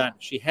units done.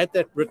 She had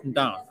that written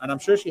down. And I'm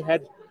sure she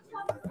had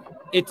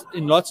it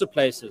in lots of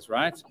places,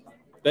 right?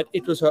 But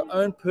it was her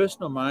own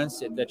personal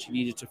mindset that she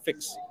needed to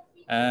fix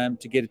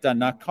to get it done.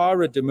 Now,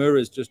 Cara Demura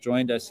has just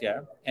joined us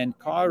here. And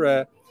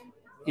Cara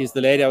is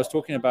the lady I was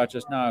talking about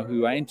just now,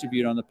 who I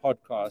interviewed on the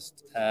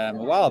podcast a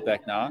while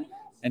back now.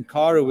 And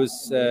Cara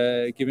was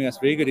giving us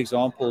very good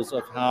examples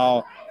of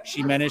how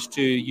she managed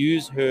to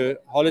use her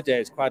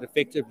holidays quite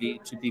effectively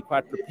to be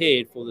quite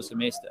prepared for the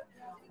semester.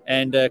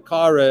 And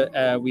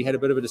Cara, we had a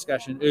bit of a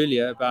discussion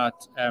earlier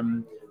about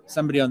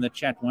somebody on the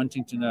chat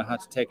wanting to know how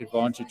to take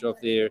advantage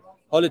of their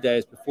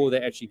holidays before they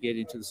actually get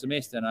into the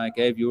semester. And I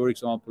gave your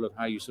example of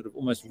how you sort of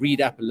almost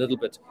read up a little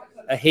bit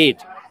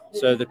ahead,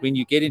 so that when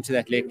you get into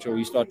that lecture or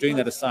you start doing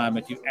that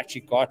assignment, you've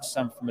actually got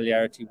some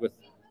familiarity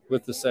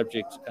with the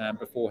subject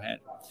beforehand.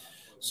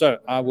 So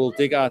I will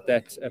dig out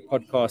that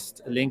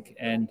podcast link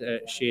and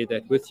share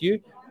that with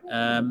you.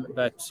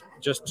 But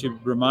just to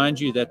remind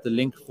you that the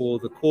link for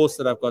the course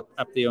that I've got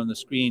up there on the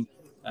screen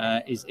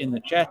is in the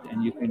chat,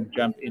 and you can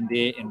jump in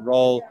there,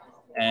 enroll,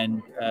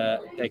 and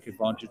take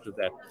advantage of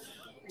that.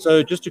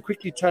 So just to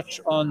quickly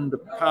touch on the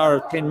power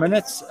of 10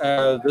 minutes,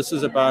 this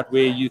is about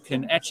where you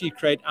can actually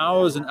create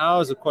hours and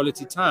hours of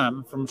quality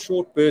time from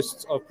short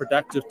bursts of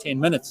productive 10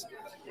 minutes.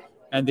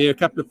 And there are a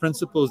couple of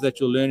principles that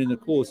you'll learn in the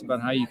course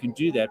about how you can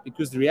do that,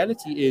 because the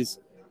reality is,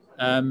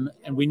 and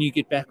when you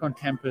get back on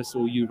campus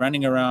or you're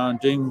running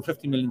around doing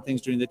 50 million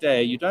things during the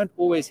day, you don't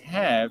always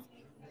have,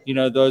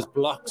 those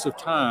blocks of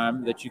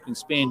time that you can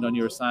spend on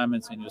your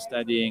assignments and your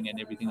studying and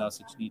everything else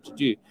that you need to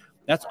do.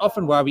 That's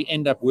often why we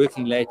end up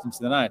working late into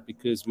the night,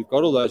 because we've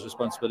got all those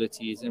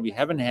responsibilities and we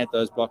haven't had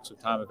those blocks of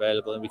time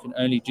available, and we can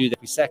only do that.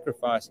 We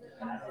sacrifice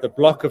the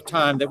block of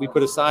time that we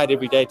put aside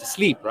every day to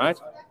sleep, right?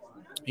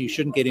 You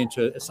shouldn't get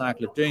into a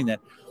cycle of doing that.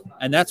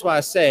 And that's why I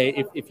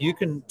say, if you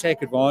can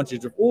take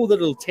advantage of all the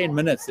little 10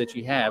 minutes that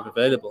you have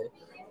available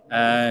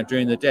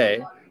during the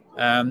day.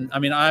 And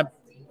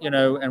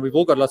we've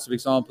all got lots of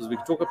examples we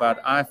can talk about.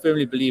 I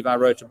firmly believe I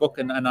wrote a book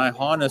and I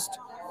harnessed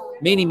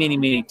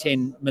many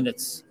 10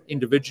 minutes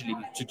individually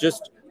to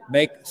just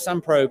make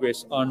some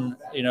progress on,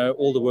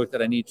 all the work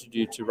that I need to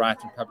do to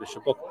write and publish a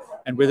book.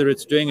 And whether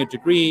it's doing a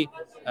degree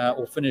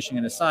or finishing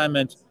an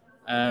assignment,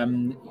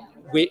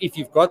 where if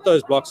you've got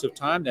those blocks of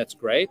time, that's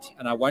great.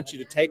 And I want you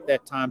to take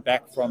that time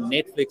back from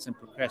Netflix and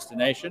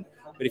procrastination.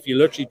 But if you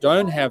literally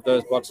don't have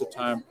those blocks of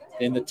time,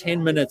 then the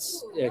 10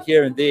 minutes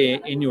here and there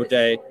in your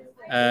day,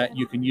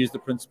 you can use the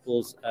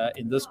principles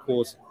in this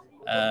course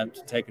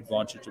to take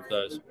advantage of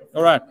those.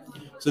 All right.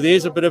 So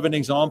there's a bit of an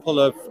example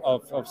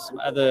of some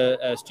other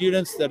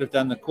students that have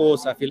done the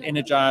course. I feel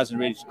energized and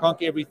ready to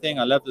conquer everything.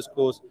 I love this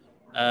course.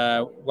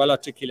 Well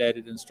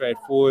articulated and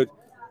straightforward.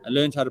 I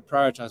learned how to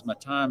prioritize my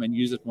time and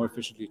use it more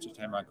efficiently to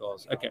attain my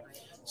goals. Okay,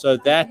 so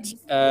that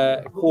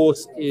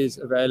course is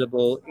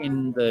available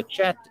in the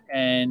chat,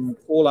 and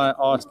all I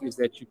ask is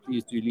that you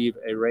please do leave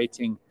a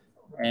rating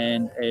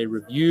and a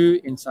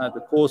review inside the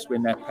course.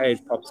 When that page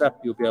pops up,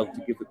 you'll be able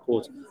to give the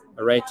course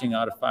a rating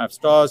out of 5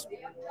 stars.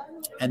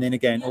 And then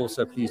again,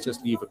 also please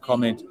just leave a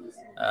comment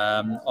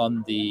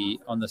on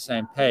the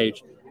same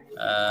page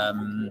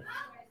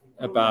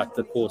about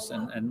the course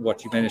and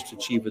what you managed to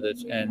achieve with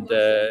it. And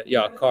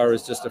Cara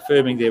is just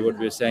affirming there what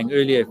we were saying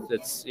earlier.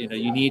 That's,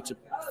 you need to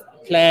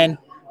plan.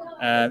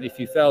 If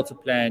you fail to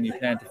plan, you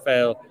plan to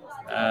fail.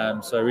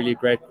 So really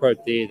great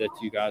quote there that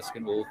you guys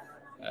can all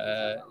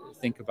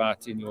think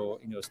about in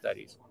your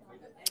studies.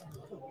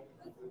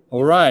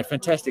 All right,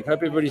 fantastic. Hope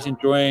everybody's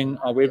enjoying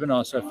our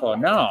webinar so far.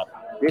 Now,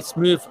 let's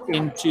move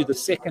into the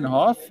second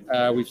half.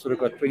 We've sort of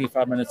got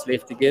 25 minutes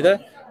left together.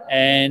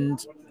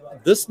 And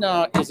this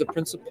now is a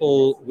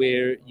principle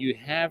where you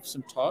have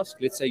some tasks.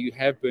 Let's say you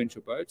have burnt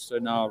your boat. So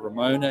now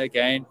Ramona,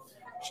 again,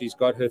 she's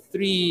got her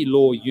 3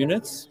 law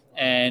units,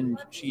 and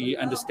she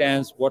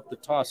understands what the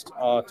tasks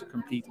are to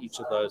complete each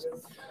of those.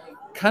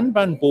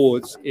 Kanban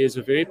boards is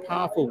a very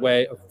powerful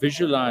way of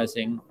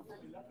visualizing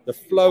the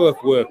flow of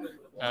work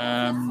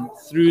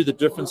through the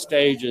different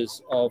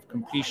stages of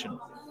completion.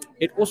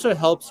 It also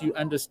helps you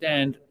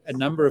understand a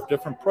number of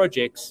different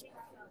projects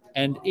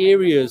and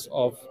areas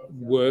of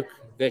work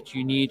that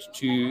you need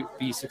to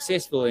be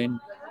successful in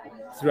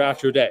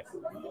throughout your day.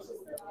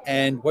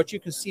 And what you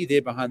can see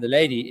there behind the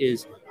lady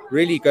is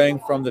really going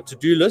from the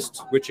to-do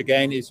list, which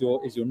again is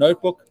your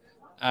notebook,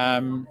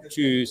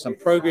 to some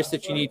progress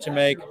that you need to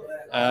make,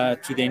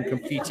 to then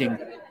completing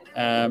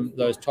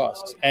those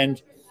tasks.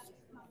 And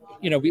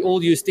we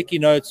all use sticky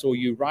notes, or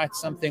you write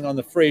something on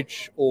the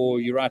fridge, or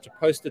you write a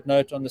post-it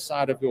note on the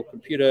side of your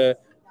computer,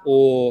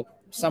 or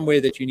somewhere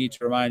that you need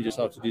to remind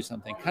yourself to do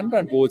something.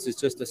 Kanban boards is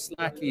just a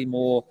slightly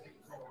more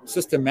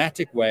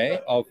systematic way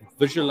of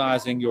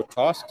visualizing your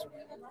tasks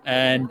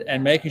and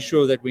making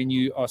sure that when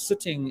you are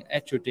sitting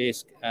at your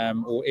desk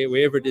or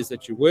wherever it is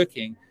that you're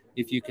working,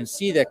 if you can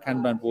see that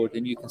Kanban board,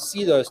 then you can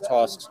see those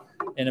tasks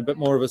in a bit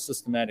more of a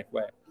systematic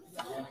way.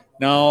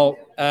 Now,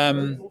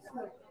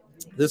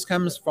 this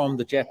comes from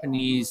the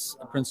Japanese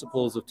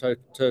principles of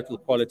total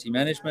quality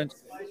management.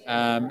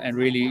 And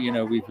really,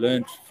 we've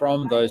learned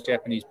from those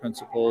Japanese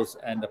principles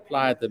and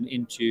applied them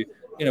into,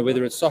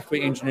 whether it's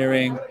software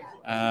engineering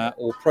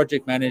or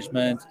project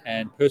management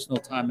and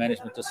personal time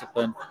management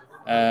discipline.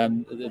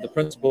 The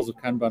principles of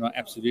Kanban are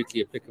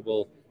absolutely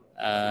applicable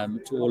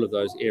to all of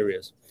those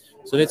areas.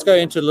 So let's go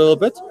into a little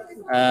bit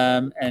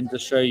and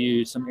just show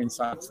you some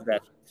insights to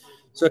that.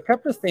 So a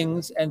couple of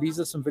things, and these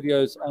are some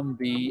videos on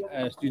the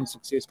Student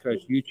Success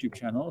Coach YouTube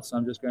channel. So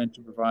I'm just going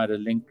to provide a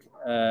link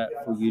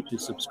for you to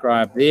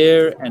subscribe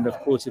there. And of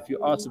course, if you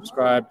are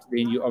subscribed,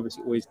 then you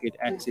obviously always get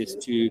access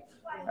to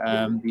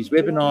these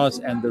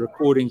webinars, and the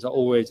recordings are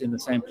always in the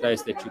same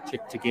place that you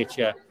click to get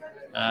here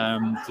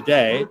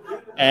today.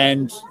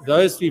 And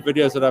those 3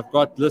 videos that I've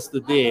got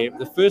listed there,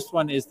 the first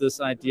one is this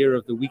idea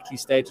of the weekly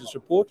status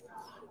report.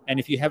 And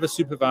if you have a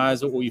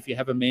supervisor or if you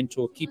have a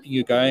mentor keeping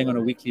you going on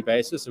a weekly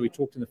basis, so we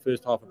talked in the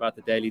first half about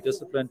the daily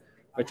discipline,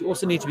 but you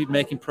also need to be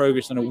making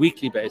progress on a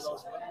weekly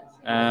basis.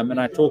 And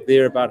I talked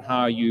there about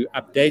how you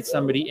update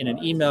somebody in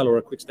an email or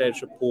a quick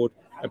status report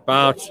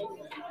about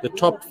the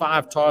top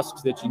 5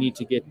 tasks that you need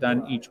to get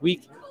done each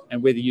week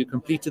and whether you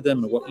completed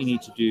them and what you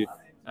need to do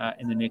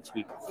in the next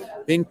week.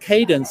 Then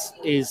cadence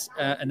is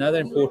another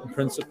important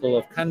principle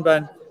of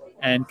Kanban,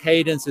 and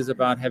cadence is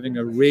about having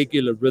a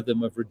regular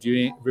rhythm of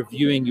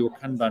reviewing your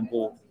Kanban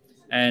board.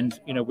 And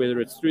whether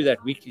it's through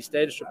that weekly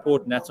status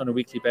report, and that's on a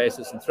weekly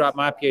basis, and throughout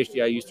my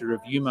PhD I used to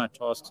review my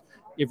tasks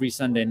every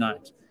Sunday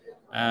night.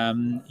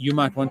 You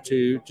might want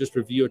to just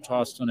review your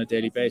tasks on a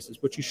daily basis.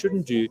 What you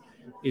shouldn't do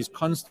is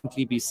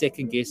constantly be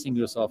second guessing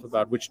yourself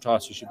about which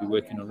tasks you should be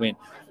working on when.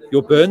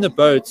 Your burn the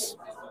boats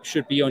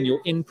should be on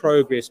your in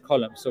progress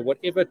column. So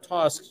whatever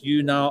tasks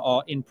you now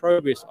are in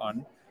progress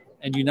on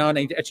and you now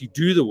need to actually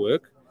do the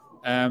work,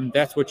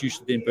 that's what you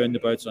should then burn the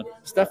boats on.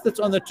 Stuff that's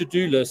on the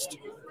to-do list,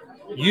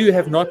 you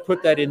have not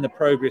put that in the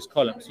progress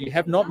column. So you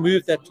have not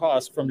moved that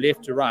task from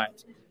left to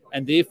right.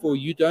 And therefore,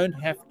 you don't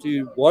have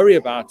to worry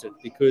about it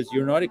because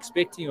you're not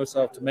expecting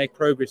yourself to make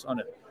progress on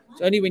it.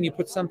 It's only when you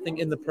put something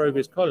in the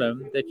progress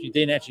column that you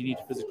then actually need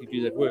to physically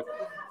do that work.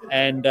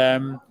 And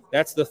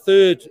that's the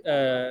third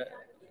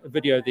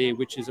video there,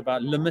 which is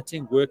about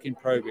limiting work in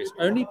progress.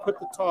 Only put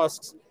the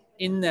tasks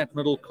in that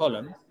middle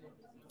column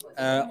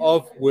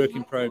of work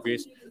in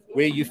progress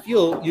where you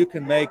feel you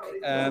can make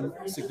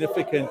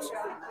significant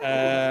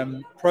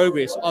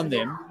progress on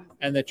them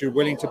and that you're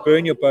willing to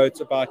burn your boats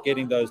about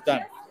getting those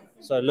done.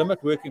 So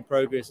limit work in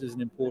progress is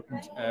an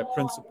important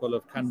principle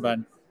of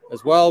Kanban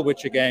as well,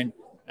 which again,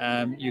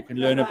 you can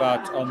learn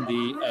about on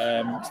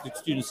the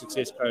Student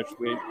Success Coach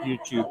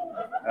YouTube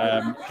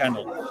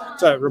channel.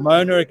 So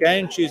Ramona,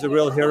 again, she's a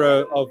real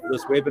hero of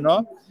this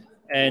webinar.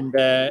 And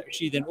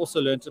she then also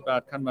learned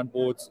about Kanban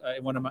boards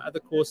in one of my other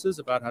courses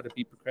about how to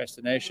beat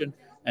procrastination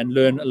and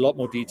learn a lot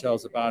more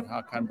details about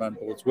how Kanban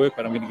boards work.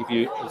 But I'm going to give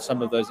you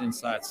some of those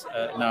insights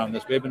now in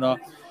this webinar.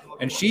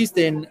 And she's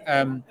then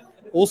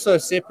also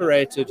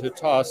separated her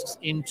tasks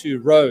into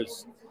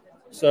rows.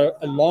 So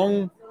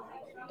along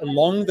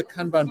the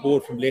Kanban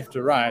board from left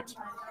to right,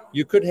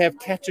 you could have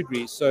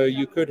categories. So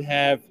you could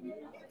have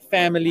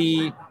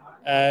family,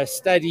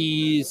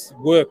 studies,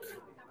 work,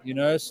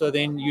 so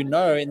then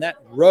in that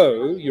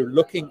row, you're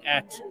looking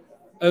at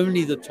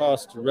only the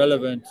tasks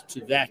relevant to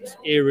that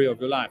area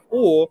of your life.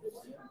 Or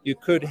you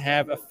could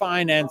have a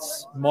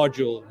finance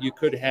module, you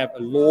could have a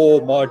law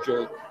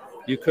module,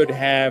 you could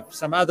have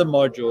some other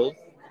module,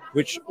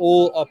 which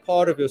all are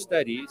part of your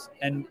studies,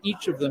 and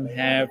each of them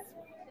have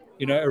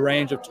a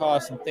range of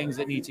tasks and things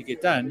that need to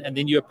get done. And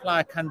then you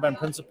apply Kanban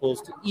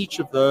principles to each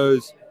of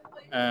those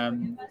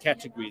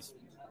categories.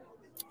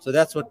 So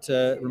that's what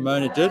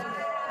Ramona did.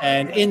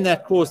 And in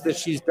that course that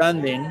she's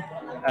done then,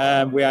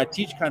 where I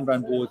teach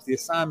Kanban boards, the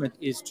assignment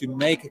is to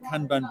make a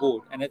Kanban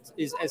board. And it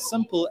is as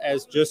simple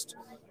as just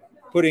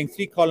putting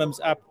 3 columns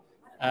up.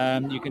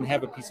 You can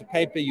have a piece of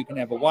paper, you can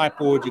have a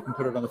whiteboard, you can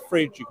put it on the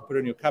fridge, you can put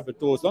it on your cupboard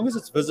door, as long as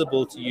it's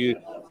visible to you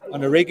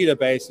on a regular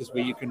basis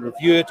where you can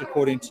review it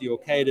according to your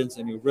cadence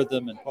and your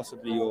rhythm and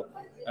possibly your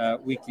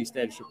weekly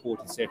status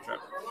report, etc.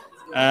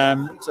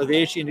 So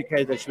there she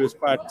indicated that she was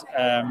quite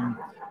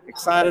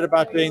excited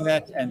about doing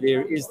that, and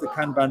there is the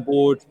Kanban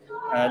board,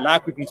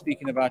 like we've been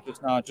speaking about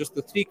just now, just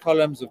the 3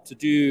 columns of to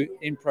do,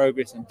 in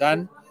progress, and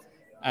done.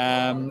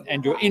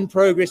 And your in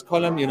progress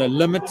column,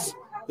 limits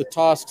the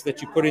tasks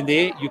that you put in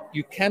there.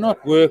 You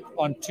cannot work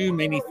on too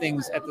many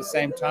things at the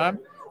same time.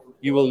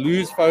 You will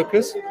lose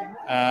focus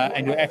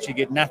and you'll actually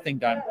get nothing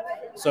done.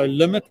 So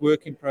limit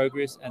work in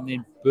progress and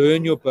then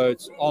burn your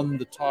boats on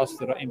the tasks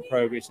that are in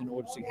progress in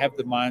order to have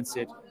the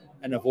mindset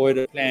and avoid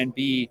a plan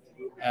B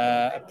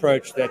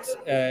approach that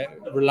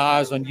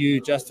relies on you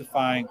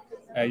justifying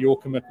your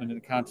commitment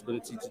and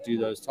accountability to do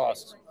those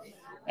tasks.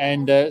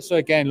 And so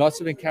again,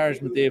 lots of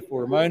encouragement there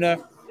for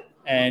Ramona.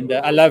 And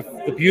I love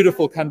the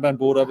beautiful Kanban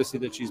board, obviously,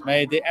 that she's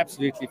made. They're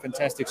absolutely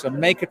fantastic. So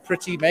make it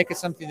pretty, make it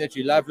something that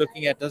you love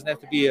looking at. It doesn't have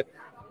to be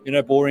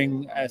a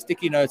boring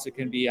sticky notes. It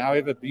can be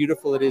however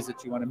beautiful it is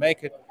that you want to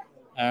make it.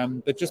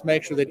 But just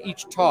make sure that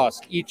each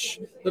task, each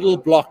little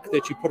block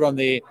that you put on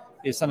there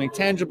is something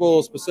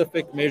tangible,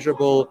 specific,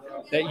 measurable,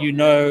 that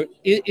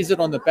is it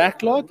on the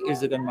backlog?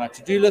 Is it in my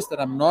to-do list that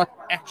I'm not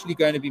actually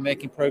going to be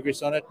making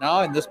progress on it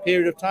now in this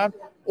period of time?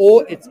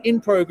 Or it's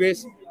in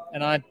progress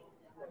and I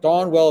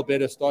darn well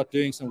better start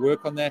doing some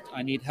work on that.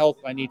 I need help.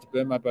 I need to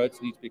burn my boats.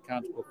 I need to be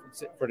accountable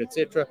for it,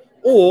 etc.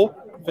 Or,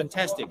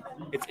 fantastic,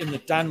 it's in the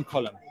done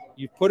column.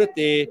 You put it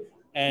there,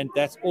 and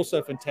that's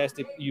also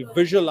fantastic. You're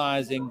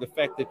visualizing the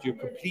fact that you're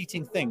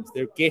completing things.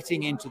 They're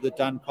getting into the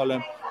done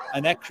column,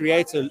 and that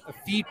creates a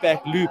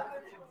feedback loop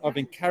of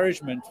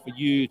encouragement for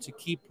you to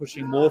keep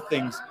pushing more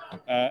things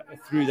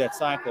through that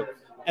cycle.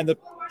 And the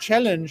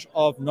challenge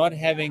of not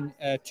having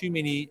too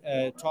many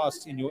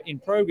tasks in your in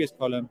progress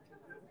column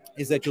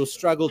is that you'll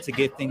struggle to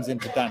get things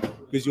into done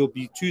because you'll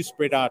be too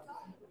spread out.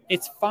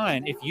 It's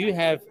fine if you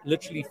have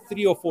literally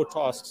 3 or 4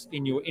 tasks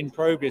in your in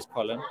progress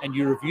column and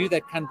you review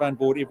that Kanban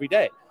board every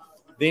day.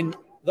 Then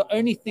the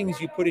only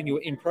things you put in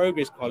your in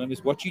progress column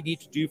is what you need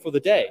to do for the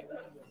day.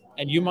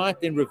 And you might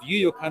then review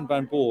your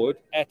Kanban board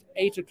at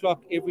 8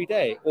 o'clock every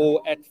day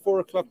or at 4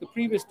 o'clock the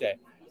previous day.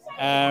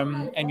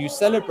 And you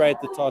celebrate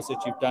the tasks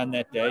that you've done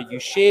that day. You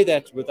share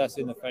that with us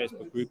in the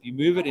Facebook group. You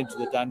move it into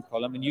the done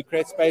column and you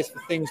create space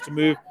for things to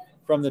move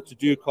from the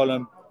to-do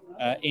column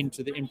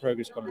into the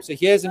in-progress column. So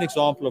here's an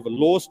example of a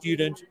law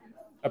student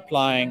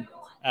applying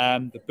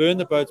the burn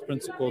the boats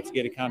principle to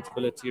get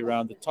accountability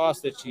around the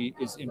task that she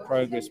is in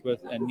progress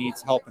with and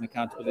needs help and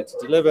accountability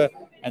to deliver,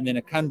 and then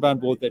a Kanban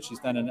board that she's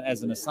done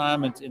as an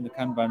assignment in the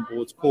Kanban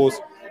boards course,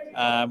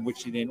 which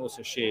she then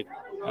also shared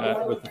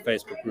with the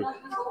Facebook group.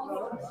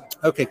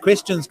 Okay,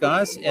 questions,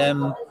 guys?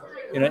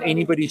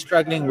 Anybody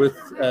struggling with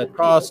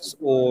tasks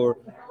or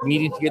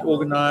needing to get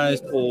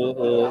organized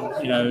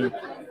or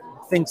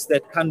thinks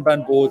that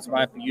Kanban boards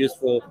might be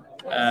useful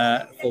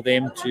for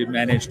them to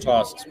manage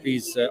tasks,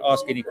 please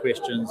ask any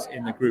questions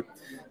in the group.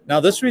 Now,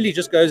 this really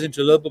just goes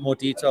into a little bit more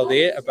detail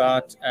there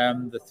about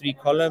the 3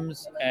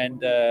 columns.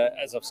 And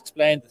as I've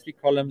explained, the 3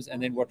 columns,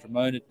 and then what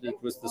Ramona did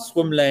was the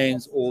swim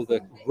lanes or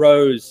the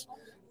rows,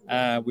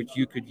 which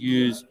you could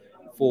use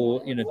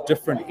for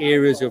different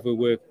areas of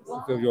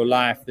your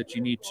life that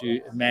you need to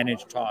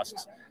manage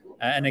tasks.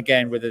 And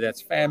again, whether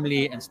that's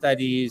family and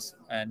studies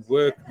and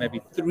work,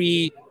 maybe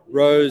 3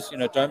 rows,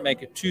 don't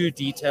make it too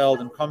detailed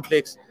and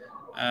complex.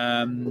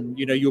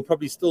 You'll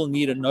probably still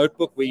need a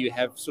notebook where you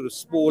have sort of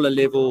smaller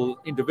level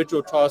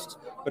individual tasks.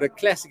 But a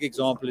classic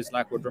example is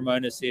like what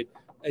Ramona said,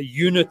 a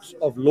unit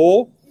of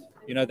law.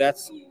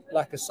 That's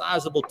like a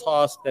sizable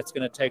task that's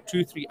going to take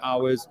 2-3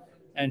 hours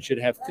and should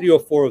have 3 or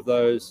 4 of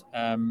those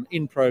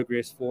in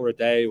progress for a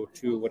day or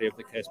 2 or whatever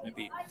the case may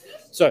be.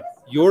 So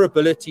your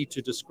ability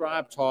to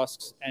describe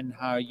tasks and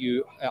how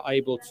you are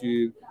able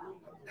to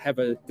have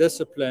a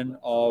discipline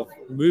of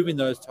moving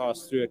those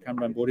tasks through a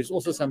Kanban board is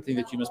also something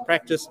that you must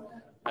practice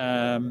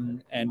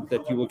and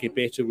that you will get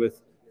better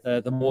with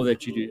the more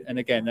that you do. And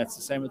again, that's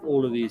the same with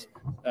all of these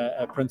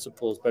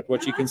principles. But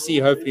what you can see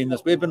hopefully in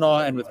this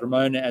webinar and with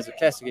Ramona as a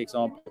classic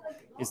example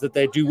is that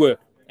they do work,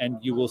 and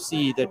you will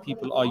see that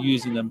people are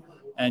using them,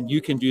 and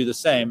you can do the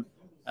same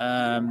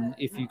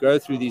if you go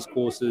through these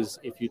courses,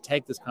 if you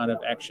take this kind of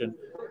action,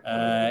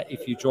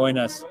 if you join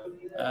us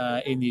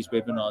in these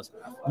webinars.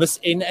 Miss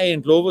N.A.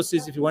 in Glovo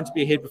says, if you want to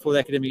be ahead before the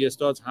academic year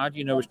starts, how do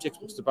you know which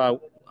textbooks to buy?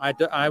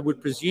 I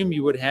would presume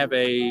you would have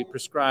a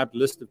prescribed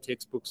list of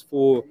textbooks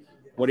for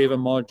whatever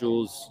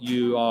modules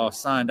you are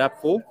signed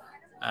up for.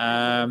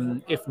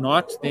 If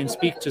not, then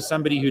speak to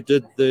somebody who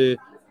did the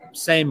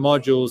same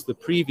modules the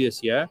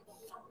previous year.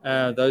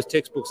 Those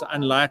textbooks are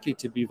unlikely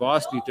to be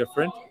vastly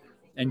different,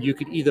 and you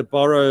could either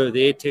borrow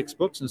their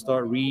textbooks and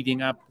start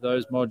reading up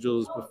those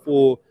modules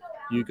before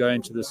you go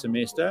into the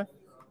semester,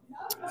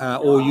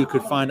 or you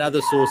could find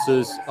other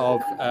sources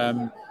of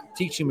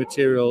teaching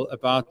material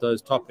about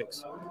those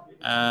topics,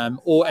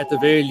 or at the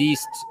very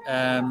least,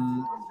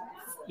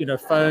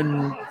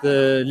 phone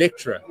the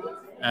lecturer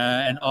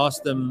and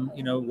ask them,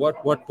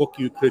 what book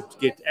you could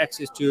get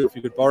access to, if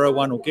you could borrow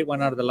one or get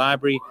one out of the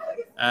library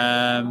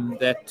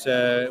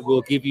that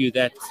will give you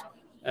that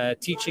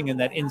teaching and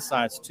that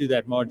insights to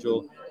that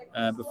module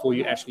before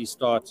you actually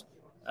start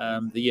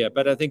the year.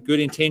 But I think good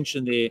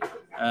intention there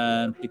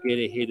to get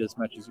ahead as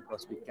much as you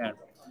possibly can.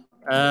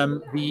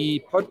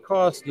 The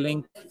podcast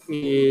link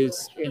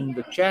is in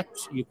the chat.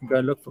 You can go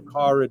look for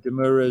Cara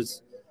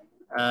Demura's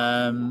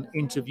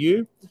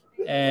interview,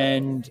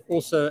 and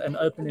also an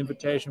open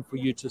invitation for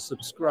you to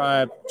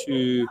subscribe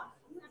to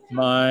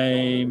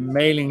my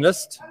mailing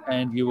list,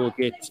 and you will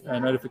get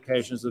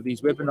notifications of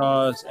these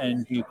webinars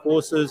and new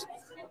courses.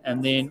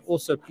 And then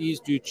also please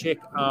do check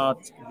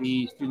out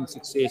the Student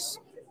Success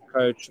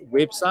Coach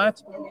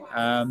website.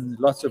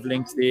 Lots of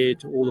links there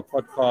to all the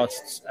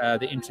podcasts,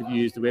 the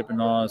interviews, the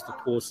webinars, the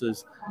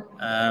courses,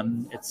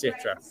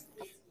 etc.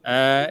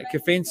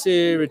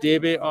 Kafense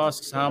Radebe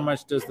asks, how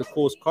much does the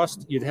course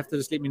cost? You'd have to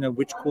just let me know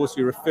which course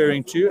you're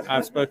referring to.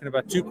 I've spoken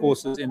about 2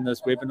 courses in this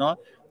webinar.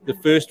 The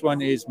first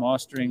one is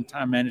Mastering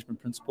Time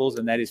Management Principles,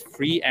 and that is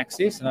free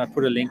access, and I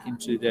put a link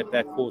into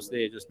that course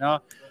there just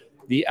now.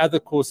 The other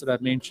course that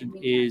I've mentioned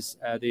is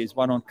there's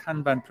one on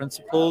Kanban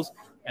principles,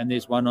 and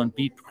there's one on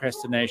beat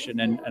procrastination,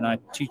 and I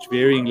teach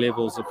varying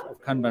levels of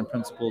Kanban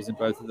principles in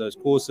both of those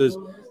courses.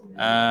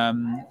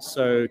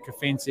 So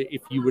Kafense,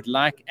 if you would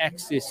like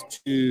access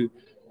to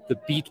the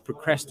beat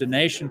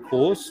procrastination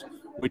course,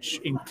 which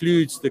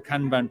includes the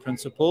Kanban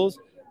principles,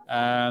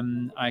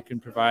 I can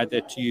provide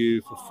that to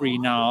you for free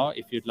now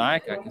if you'd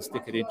like. I can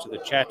stick it into the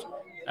chat.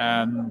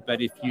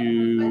 But if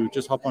you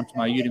just hop onto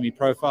my Udemy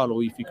profile,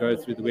 or if you go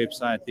through the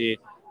website there,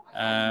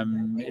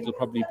 it'll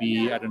probably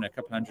be, I don't know, a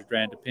couple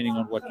 $100 depending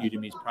on what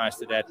Udemy's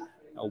priced it at,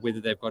 or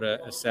whether they've got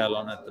a sale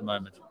on at the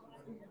moment.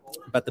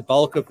 But the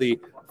bulk of the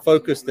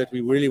focus that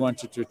we really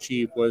wanted to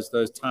achieve was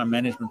those time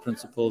management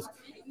principles.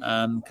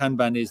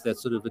 Kanban is that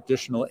sort of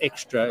additional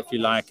extra, if you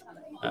like,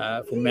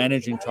 for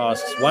managing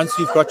tasks. Once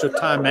you've got your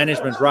time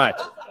management right,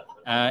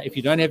 if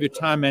you don't have your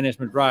time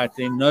management right,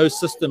 then no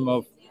system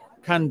of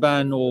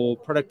Kanban or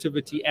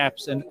productivity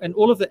apps and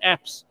all of the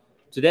apps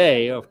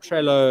today of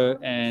Trello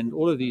and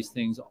all of these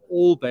things are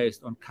all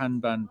based on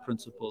Kanban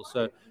principles.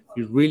 So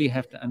you really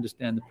have to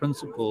understand the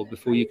principle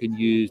before you can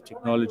use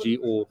technology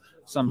or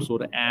some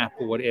sort of app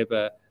or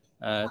whatever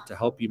to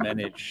help you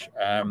manage,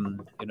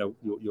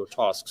 your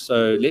tasks.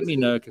 So let me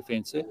know,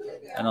 Kafense,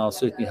 and I'll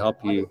certainly help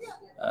you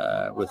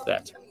with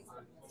that.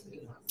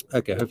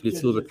 Okay, hopefully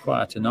it's a little bit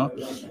quieter now.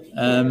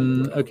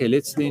 Okay,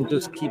 let's then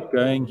just keep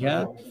going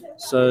here.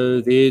 So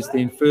there's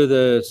then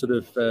further sort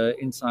of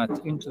insight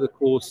into the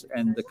course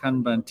and the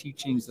Kanban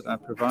teachings that I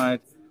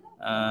provide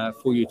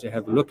for you to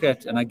have a look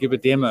at. And I give a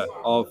demo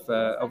of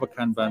a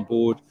Kanban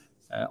board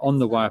on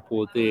the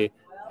whiteboard there,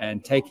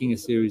 and taking a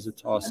series of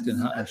tasks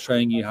and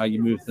showing you how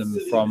you move them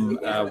from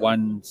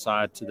one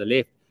side to the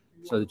left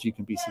so that you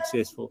can be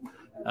successful.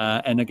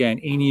 And again,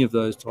 any of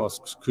those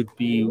tasks could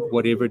be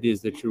whatever it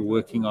is that you're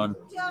working on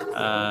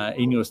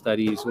in your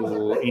studies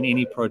or in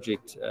any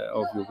project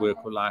of your work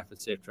or life,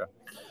 etc.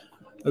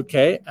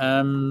 Okay.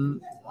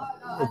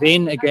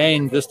 Then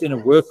again, just in a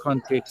work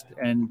context,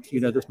 and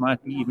this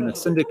might be even a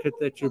syndicate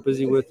that you're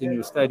busy with in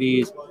your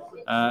studies,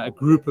 a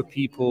group of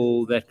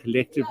people that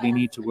collectively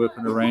need to work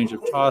on a range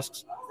of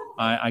tasks.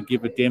 I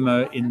give a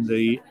demo in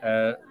the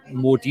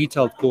more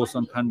detailed course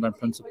on Kanban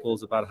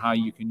principles about how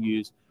you can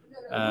use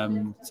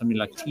something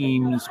like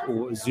Teams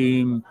or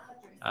Zoom,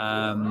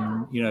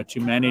 to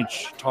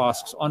manage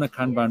tasks on a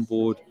Kanban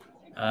board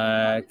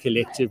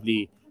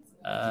collectively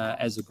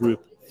as a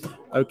group.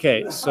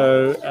 Okay,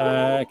 so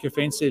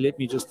Kafense, let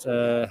me just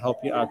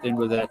help you out then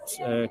with that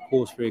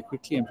course very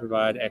quickly and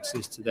provide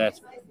access to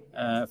that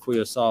for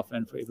yourself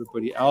and for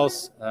everybody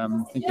else. I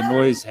think the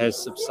noise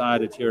has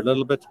subsided here a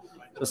little bit,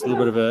 just a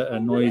little bit of a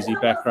noisy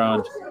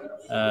background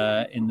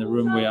in the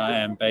room where I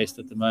am based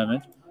at the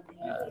moment.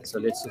 So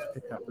let's just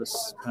pick up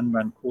this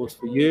Kanban course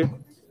for you,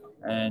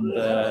 and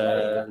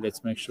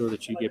let's make sure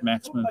that you get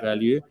maximum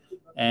value.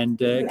 And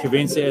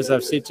Kafense, as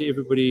I've said to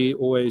everybody,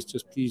 always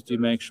just please do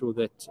make sure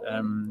that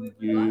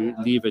you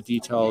leave a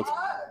detailed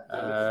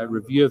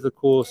review of the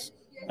course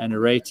and a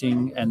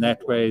rating, and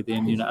that way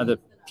then other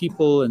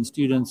people and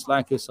students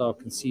like yourself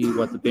can see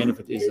what the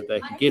benefit is that they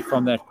can get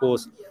from that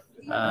course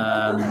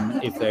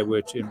if they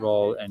were to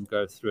enroll and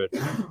go through it.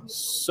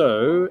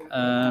 So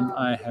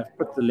I have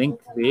put the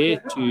link there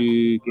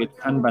to get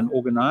Kanban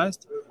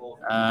organized,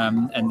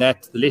 and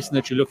that the lesson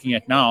that you're looking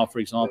at now, for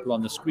example,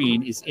 on the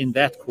screen is in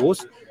that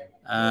course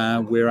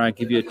where I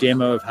give you a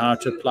demo of how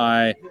to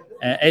apply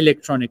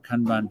electronic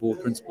Kanban board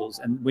principles.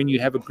 And when you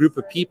have a group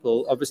of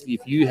people, obviously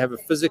if you have a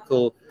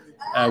physical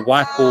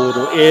whiteboard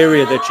or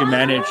area that you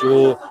manage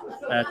your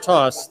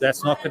tasks,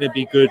 that's not going to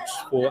be good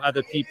for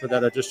other people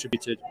that are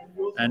distributed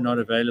and not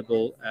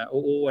available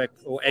or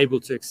able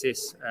to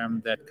access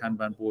that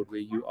Kanban board where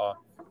you are.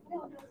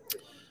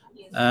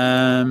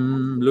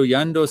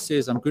 Luyando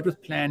says, I'm good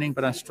with planning,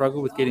 but I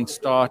struggle with getting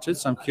started.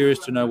 So I'm curious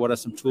to know what are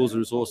some tools or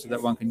resources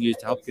that one can use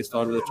to help get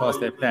started with a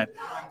task they plan.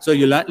 So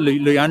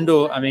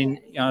Luyando, I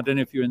mean, I don't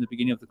know if you're in the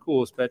beginning of the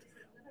course, but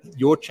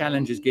your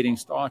challenge is getting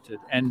started.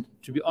 And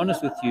to be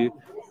honest with you,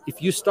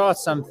 if you start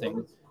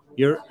something,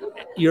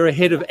 you're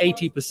ahead of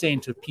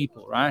 80% of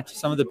people, right?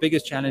 Some of the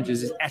biggest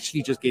challenges is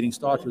actually just getting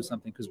started with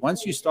something, because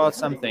once you start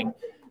something,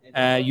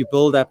 you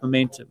build up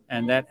momentum,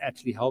 and that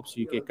actually helps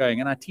you get going.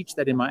 And I teach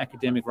that in my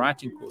academic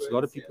writing course. A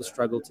lot of people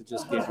struggle to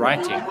just get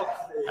writing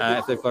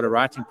if they've got a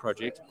writing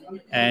project.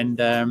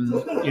 And,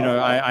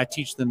 I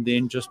teach them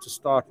then just to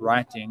start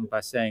writing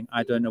by saying,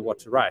 I don't know what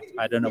to write.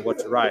 I don't know what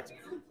to write.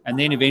 And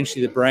then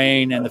eventually the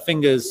brain and the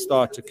fingers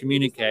start to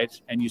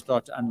communicate, and you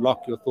start to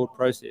unlock your thought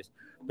process.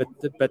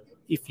 But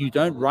if you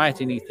don't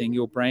write anything,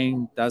 your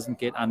brain doesn't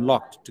get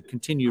unlocked to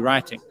continue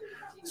writing.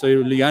 So,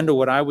 Leandro,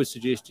 what I would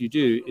suggest you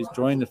do is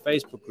join the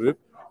Facebook group,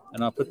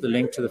 and I'll put the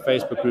link to the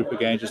Facebook group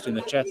again just in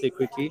the chat there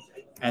quickly.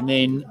 And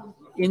then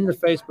in the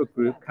Facebook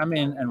group, come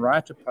in and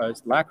write a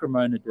post like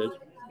Ramona did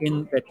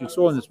that you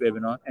saw in this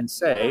webinar, and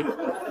say,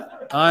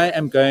 I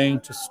am going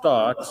to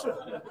start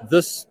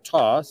this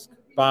task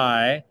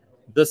by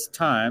this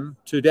time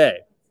today.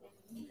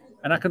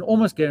 And I can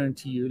almost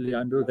guarantee you,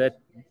 Leandro, that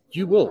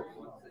you will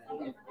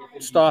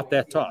start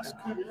that task.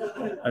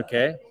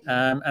 Okay.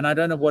 And I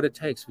don't know what it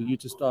takes for you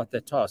to start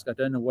that task. I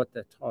don't know what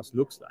that task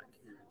looks like.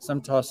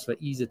 Some tasks are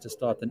easier to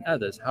start than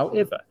others.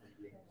 However,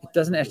 it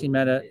doesn't actually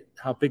matter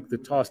how big the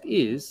task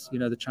is.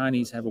 The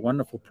Chinese have a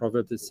wonderful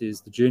proverb that says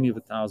the journey of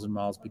 1,000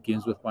 miles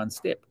begins with one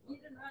step.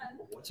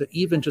 So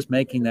even just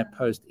making that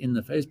post in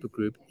the Facebook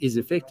group is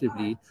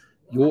effectively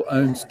your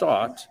own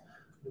start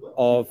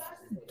of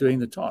doing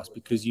the task,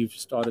 because you've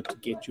started to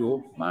get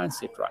your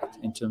mindset right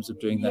in terms of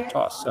doing that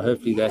task. So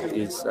hopefully that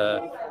is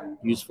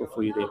useful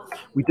for you there.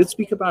 We did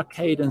speak about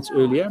cadence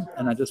earlier,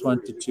 and I just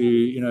wanted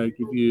to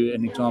give you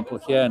an example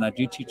here, and I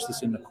do teach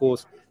this in the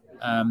course.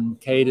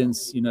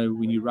 Cadence,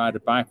 when you ride a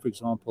bike, for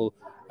example,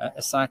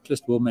 a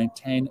cyclist will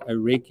maintain a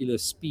regular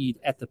speed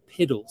at the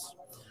pedals,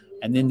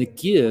 and then the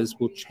gears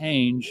will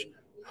change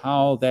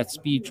how that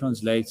speed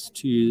translates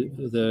to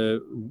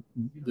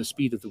the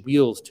speed of the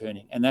wheels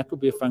turning. And that will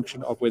be a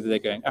function of whether they're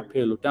going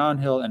uphill or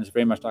downhill. And it's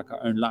very much like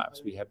our own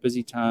lives. We have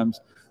busy times.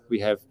 We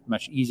have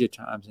much easier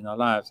times in our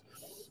lives.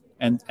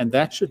 And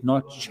that should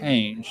not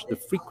change the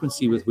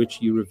frequency with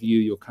which you review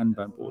your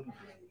Kanban board.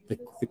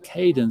 The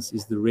cadence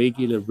is the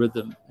regular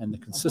rhythm and the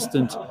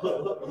consistent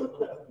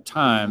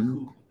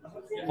time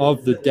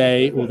of the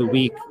day or the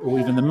week or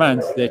even the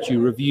month that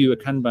you review a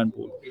Kanban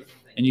board.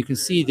 And you can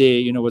see there,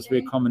 you know, what's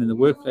very common in the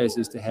workplace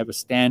is to have a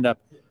stand-up.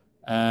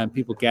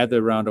 People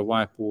gather around a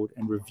whiteboard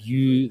and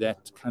review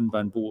that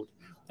Kanban board.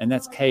 And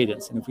that's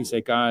cadence. And if we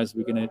say, guys,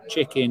 we're going to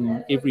check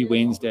in every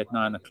Wednesday at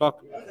 9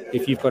 o'clock.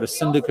 If you've got a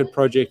syndicate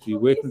project, you're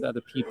working with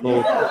other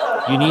people,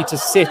 you need to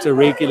set a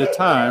regular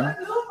time,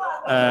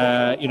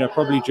 you know,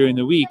 probably during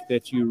the week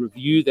that you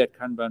review that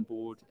Kanban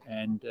board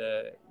and,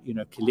 you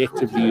know,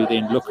 collectively you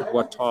then look at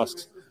what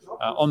tasks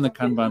are on the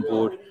Kanban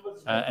board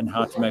and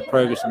how to make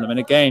progress on them. And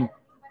again,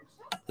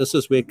 this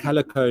is where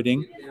color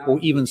coding or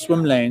even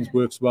swim lanes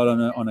works well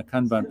on a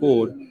Kanban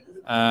board,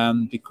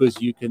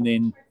 because you can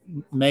then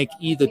make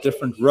either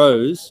different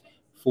rows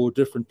for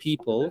different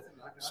people.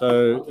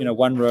 So, you know,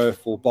 one row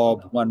for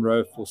Bob, one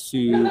row for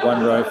Sue,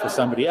 one row for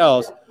somebody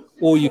else,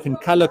 or you can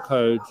color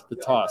code the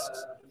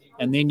tasks.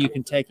 And then you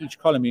can take each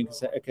column, you can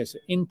say, okay, so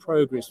in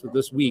progress for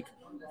this week,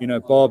 you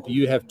know, Bob,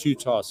 you have 2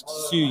 tasks.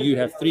 Sue, you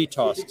have 3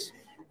 tasks.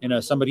 You know,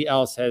 somebody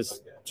else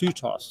has 2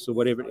 tasks or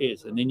whatever it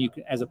is. And then you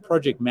can, as a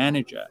project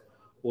manager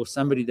or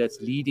somebody that's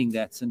leading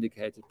that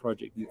syndicated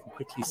project, you can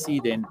quickly see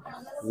then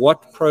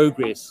what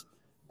progress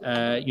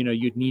you know,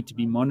 you'd need to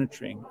be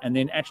monitoring. And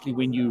then actually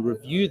when you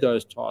review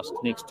those tasks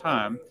next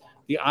time,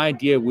 the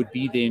idea would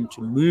be then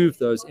to move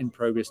those in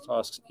progress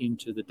tasks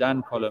into the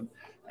done column.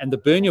 And the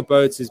burn your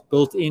boats is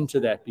built into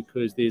that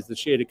because there's the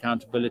shared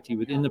accountability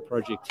within the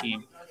project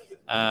team.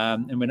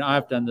 And when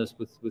I've done this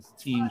with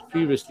teams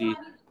previously,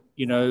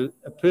 you know,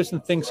 a person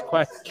thinks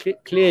quite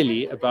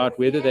clearly about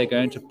whether they're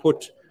going to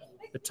put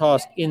a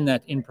task in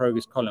that in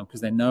progress column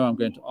because they know I'm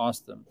going to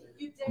ask them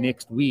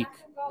next week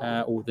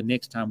or the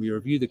next time we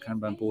review the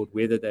Kanban board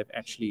whether they've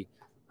actually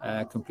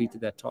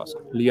completed that task.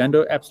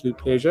 Leandro, absolute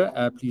pleasure.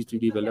 Please do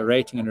leave a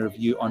rating and a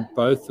review on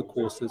both the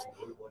courses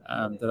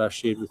that I've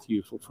shared with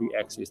you for free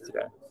access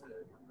today.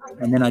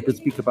 And then I did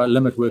speak about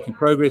limit work in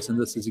progress, and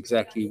this is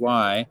exactly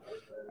why.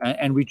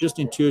 And we just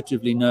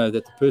intuitively know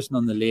that the person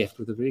on the left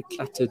with a very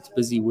cluttered,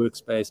 busy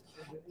workspace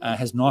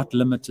has not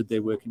limited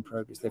their work in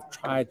progress. They've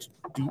tried to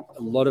do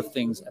a lot of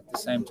things at the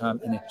same time,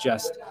 and it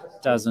just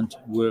doesn't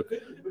work.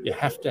 You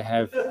have to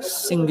have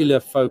singular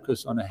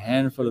focus on a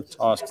handful of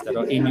tasks that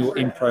are in your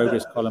in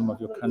progress column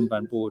of your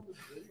Kanban board.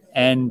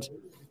 And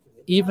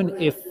even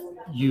if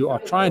you are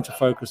trying to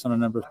focus on a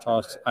number of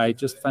tasks, I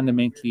just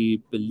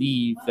fundamentally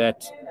believe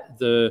that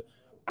the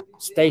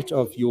state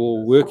of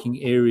your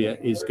working area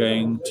is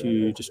going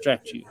to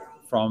distract you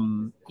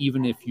from,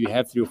 even if you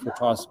have 3 or 4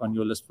 tasks on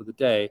your list for the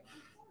day,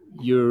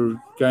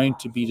 you're going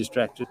to be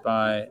distracted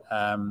by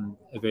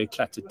a very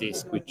cluttered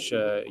desk, which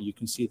you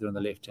can see there on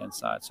the left-hand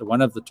side. So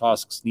one of the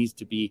tasks needs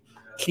to be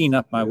clean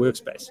up my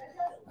workspace.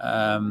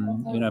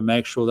 You know,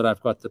 make sure that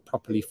I've got the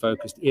properly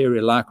focused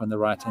area, like on the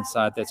right-hand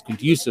side, that's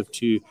conducive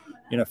to,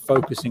 you know,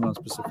 focusing on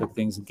specific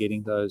things and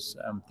getting those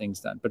things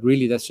done. But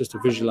really, that's just a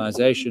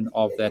visualization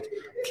of that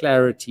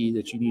clarity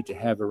that you need to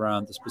have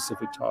around the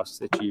specific tasks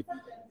that you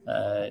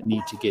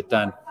need to get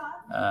done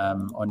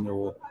on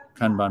your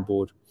Kanban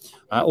board.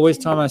 I always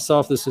tell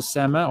myself, this is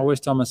Summer, I always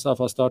tell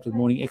myself I'll start with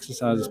morning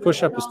exercises.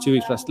 Push-up is 2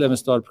 weeks, but I still haven't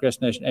started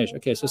procrastination age.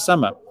 Okay, so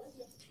Summer,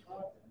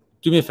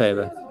 do me a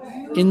favor.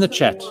 In the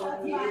chat,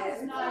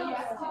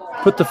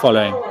 put the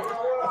following.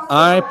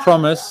 I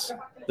promise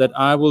that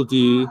I will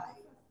do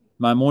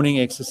my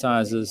morning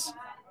exercises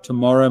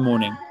tomorrow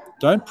morning.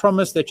 Don't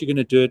promise that you're going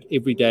to do it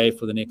every day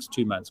for the next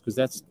 2 months, because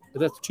that's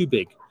too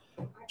big.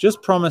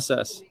 Just promise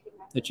us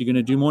that you're going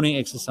to do morning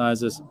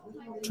exercises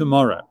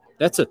tomorrow.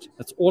 That's it.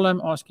 That's all I'm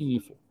asking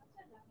you for.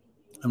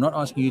 I'm not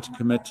asking you to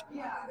commit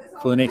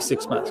for the next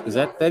 6 months, because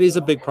that is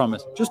a big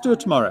promise. Just do it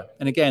tomorrow.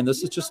 And again,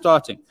 this is just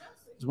starting.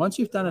 Because once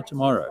you've done it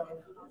tomorrow,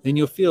 then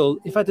you'll feel,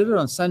 if I did it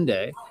on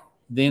Sunday,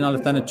 then I'll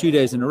have done it 2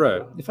 days in a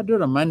row. If I do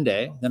it on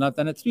Monday, then I've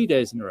done it 3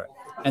 days in a row.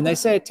 And they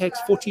say it takes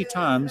 40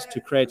 times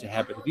to create a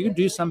habit. If you can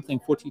do something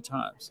 40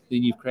 times,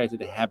 then you've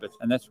created a habit.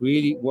 And that's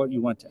really what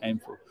you want to aim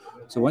for.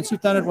 So once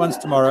you've done it once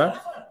tomorrow,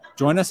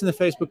 join us in the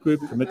Facebook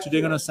group, commit to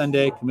doing it on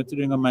Sunday, commit to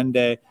doing it on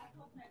Monday,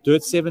 do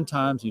it 7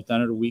 times, you've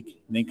done it a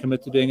week, and then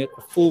commit to doing it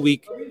a full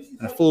week,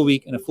 and a full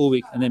week, and a full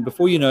week. And then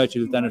before you know it,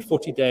 you'll have done it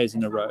 40 days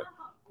in a row,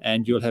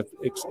 and you'll have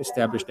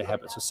established a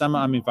habit. So Summer,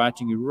 I'm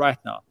inviting you right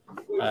now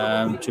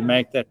to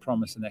make that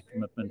promise and that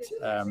commitment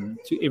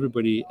to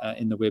everybody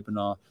in the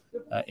webinar,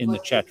 in the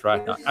chat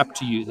right now. Up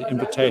to you. The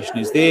invitation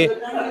is there,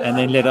 and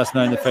then let us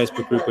know in the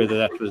Facebook group whether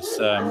that was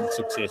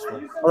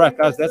successful. All right,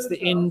 guys, that's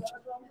the end.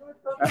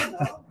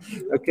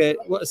 Okay,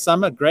 well,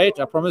 Summer, great.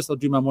 I promise I'll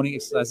do my morning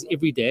exercise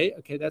every day.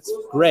 Okay, that's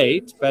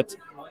great, but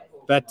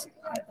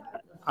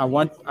I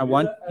want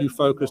you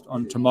focused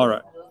on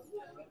tomorrow.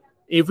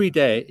 Every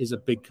day is a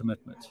big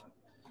commitment.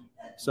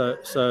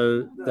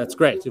 So that's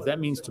great. If that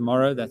means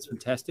tomorrow, that's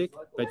fantastic.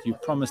 But you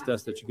promised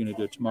us that you're going to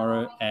do it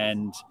tomorrow,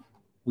 and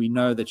we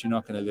know that you're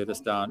not going to let us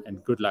down.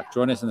 And good luck.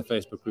 Join us in the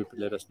Facebook group and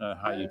let us know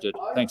how you did.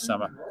 Thanks,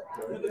 Summer.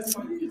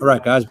 All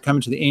right, guys, we're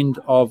coming to the end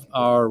of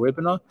our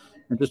webinar.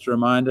 And just a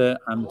reminder,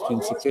 I'm a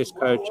student success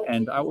coach,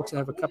 and I also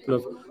have a couple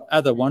of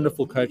other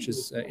wonderful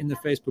coaches in the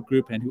Facebook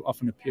group and who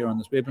often appear on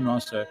this webinar.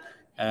 So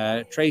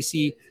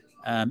Tracy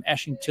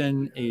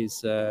Ashington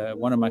is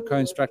one of my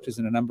co-instructors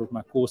in a number of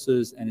my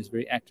courses and is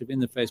very active in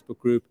the Facebook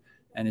group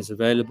and is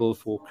available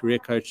for career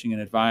coaching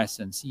and advice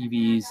and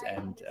CVs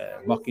and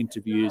mock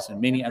interviews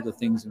and many other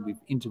things. And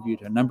we've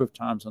interviewed her a number of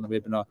times on the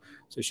webinar.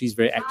 So she's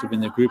very active in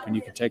the group, and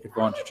you can take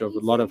advantage of a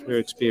lot of her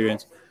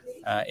experience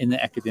in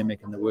the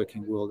academic and the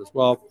working world as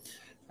well.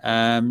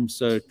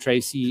 So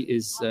Tracy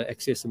is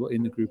accessible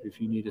in the group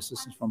if you need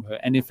assistance from her.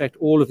 And in fact,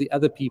 all of the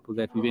other people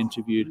that we've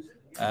interviewed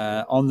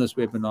on this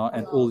webinar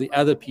and all the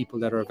other people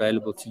that are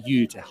available to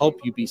you to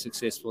help you be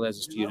successful as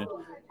a student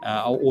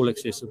are all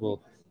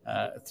accessible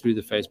through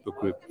the Facebook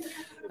group.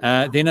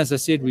 Then, as I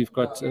said, we've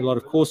got a lot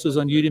of courses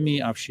on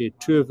Udemy. I've shared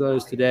 2 of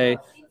those today.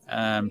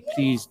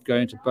 Please go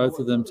into both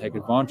of them, take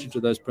advantage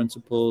of those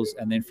principles,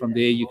 and then from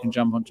there you can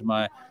jump onto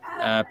my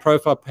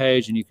profile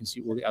page and you can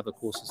see all the other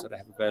courses that I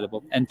have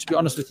available. And to be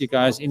honest with you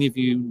guys, any of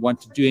you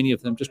want to do any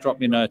of them, just drop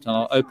me a note and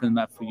I'll open them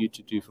up for you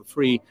to do for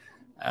free.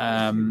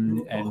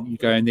 And you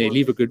go in there,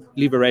 leave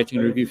a rating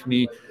and review for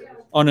me.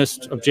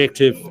 Honest,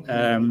 objective,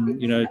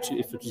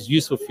 if it is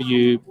useful for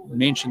you,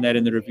 mention that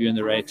in the review and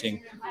the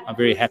rating. I'm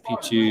very happy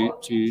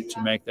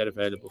to make that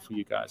available for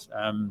you guys.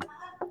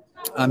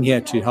 I'm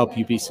here to help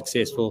you be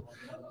successful,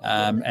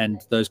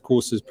 and those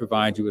courses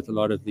provide you with a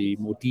lot of the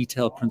more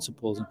detailed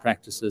principles and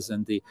practices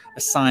and the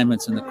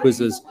assignments and the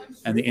quizzes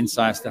and the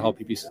insights to help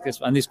you be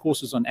successful. And there's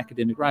courses on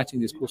academic writing,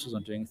 there's courses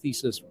on doing a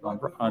thesis,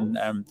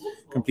 on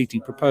completing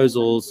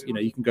proposals.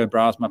 You can go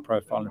browse my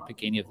profile and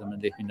pick any of them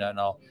and let me know, and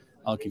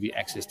I'll give you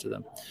access to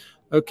them.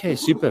 Okay,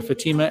 super.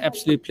 Fatima,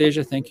 absolute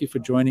pleasure. Thank you for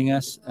joining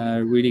us.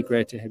 Really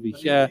great to have you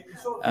here.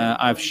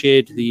 I've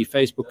shared the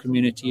Facebook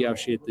community. I've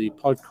shared the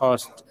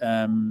podcast,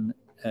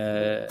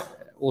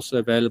 also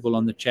available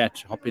on the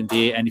chat. Hop in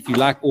there. And if you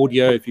like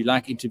audio, if you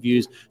like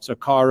interviews, so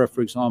Cara,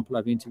 for example,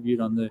 I've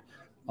interviewed on the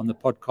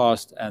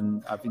podcast,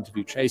 and I've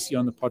interviewed Tracy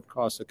on the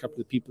podcast. A couple of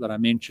the people that I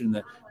mentioned,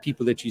 the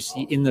people that you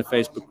see in the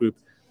Facebook group,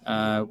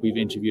 we've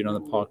interviewed on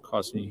the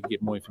podcast, and you can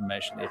get more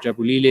information there.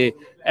 Jabulile,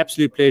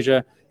 absolute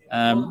pleasure.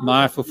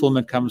 My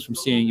fulfillment comes from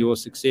seeing your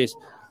success.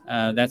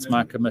 That's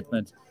my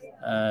commitment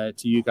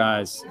to you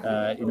guys,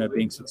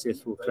 being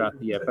successful throughout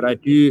the year. But I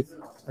do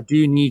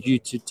need you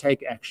to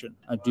take action.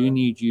 I do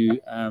need you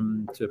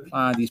to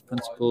apply these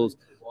principles.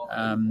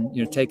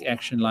 Take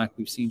action, like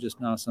we've seen just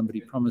now,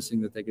 somebody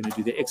promising that they're going to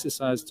do the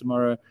exercise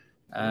tomorrow.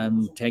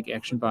 Take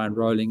action by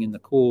enrolling in the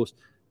course.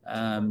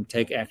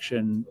 Take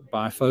action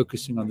by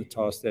focusing on the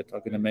tasks that are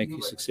going to make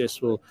you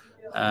successful.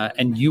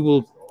 And you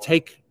will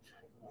take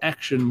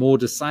action more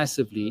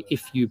decisively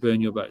if you burn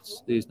your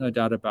boats. There's no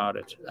doubt about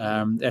it.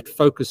 That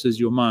focuses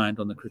your mind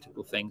on the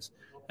critical things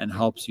and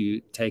helps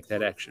you take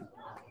that action.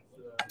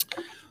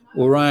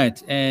 All right.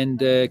 And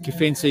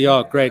Kifensa,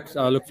 yeah, great.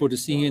 I look forward to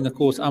seeing you in the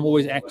course. I'm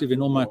always active in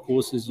all my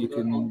courses. You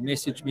can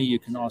message me, you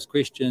can ask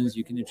questions,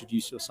 you can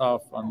introduce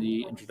yourself on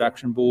the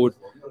introduction board.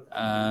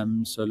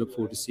 So look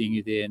forward to seeing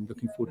you there, and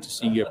looking forward to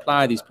seeing you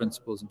apply these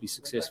principles and be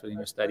successful in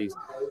your studies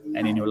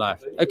and in your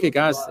life. Okay,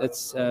 guys,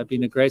 it's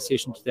been a great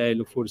session today.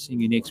 Look forward to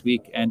seeing you next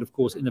week. And of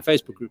course, in the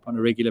Facebook group on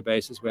a regular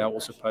basis, where I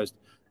also post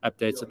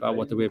updates about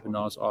what the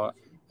webinars are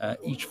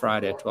each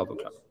Friday at 12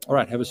 o'clock. All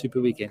right. Have a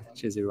super weekend.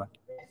 Cheers, everyone.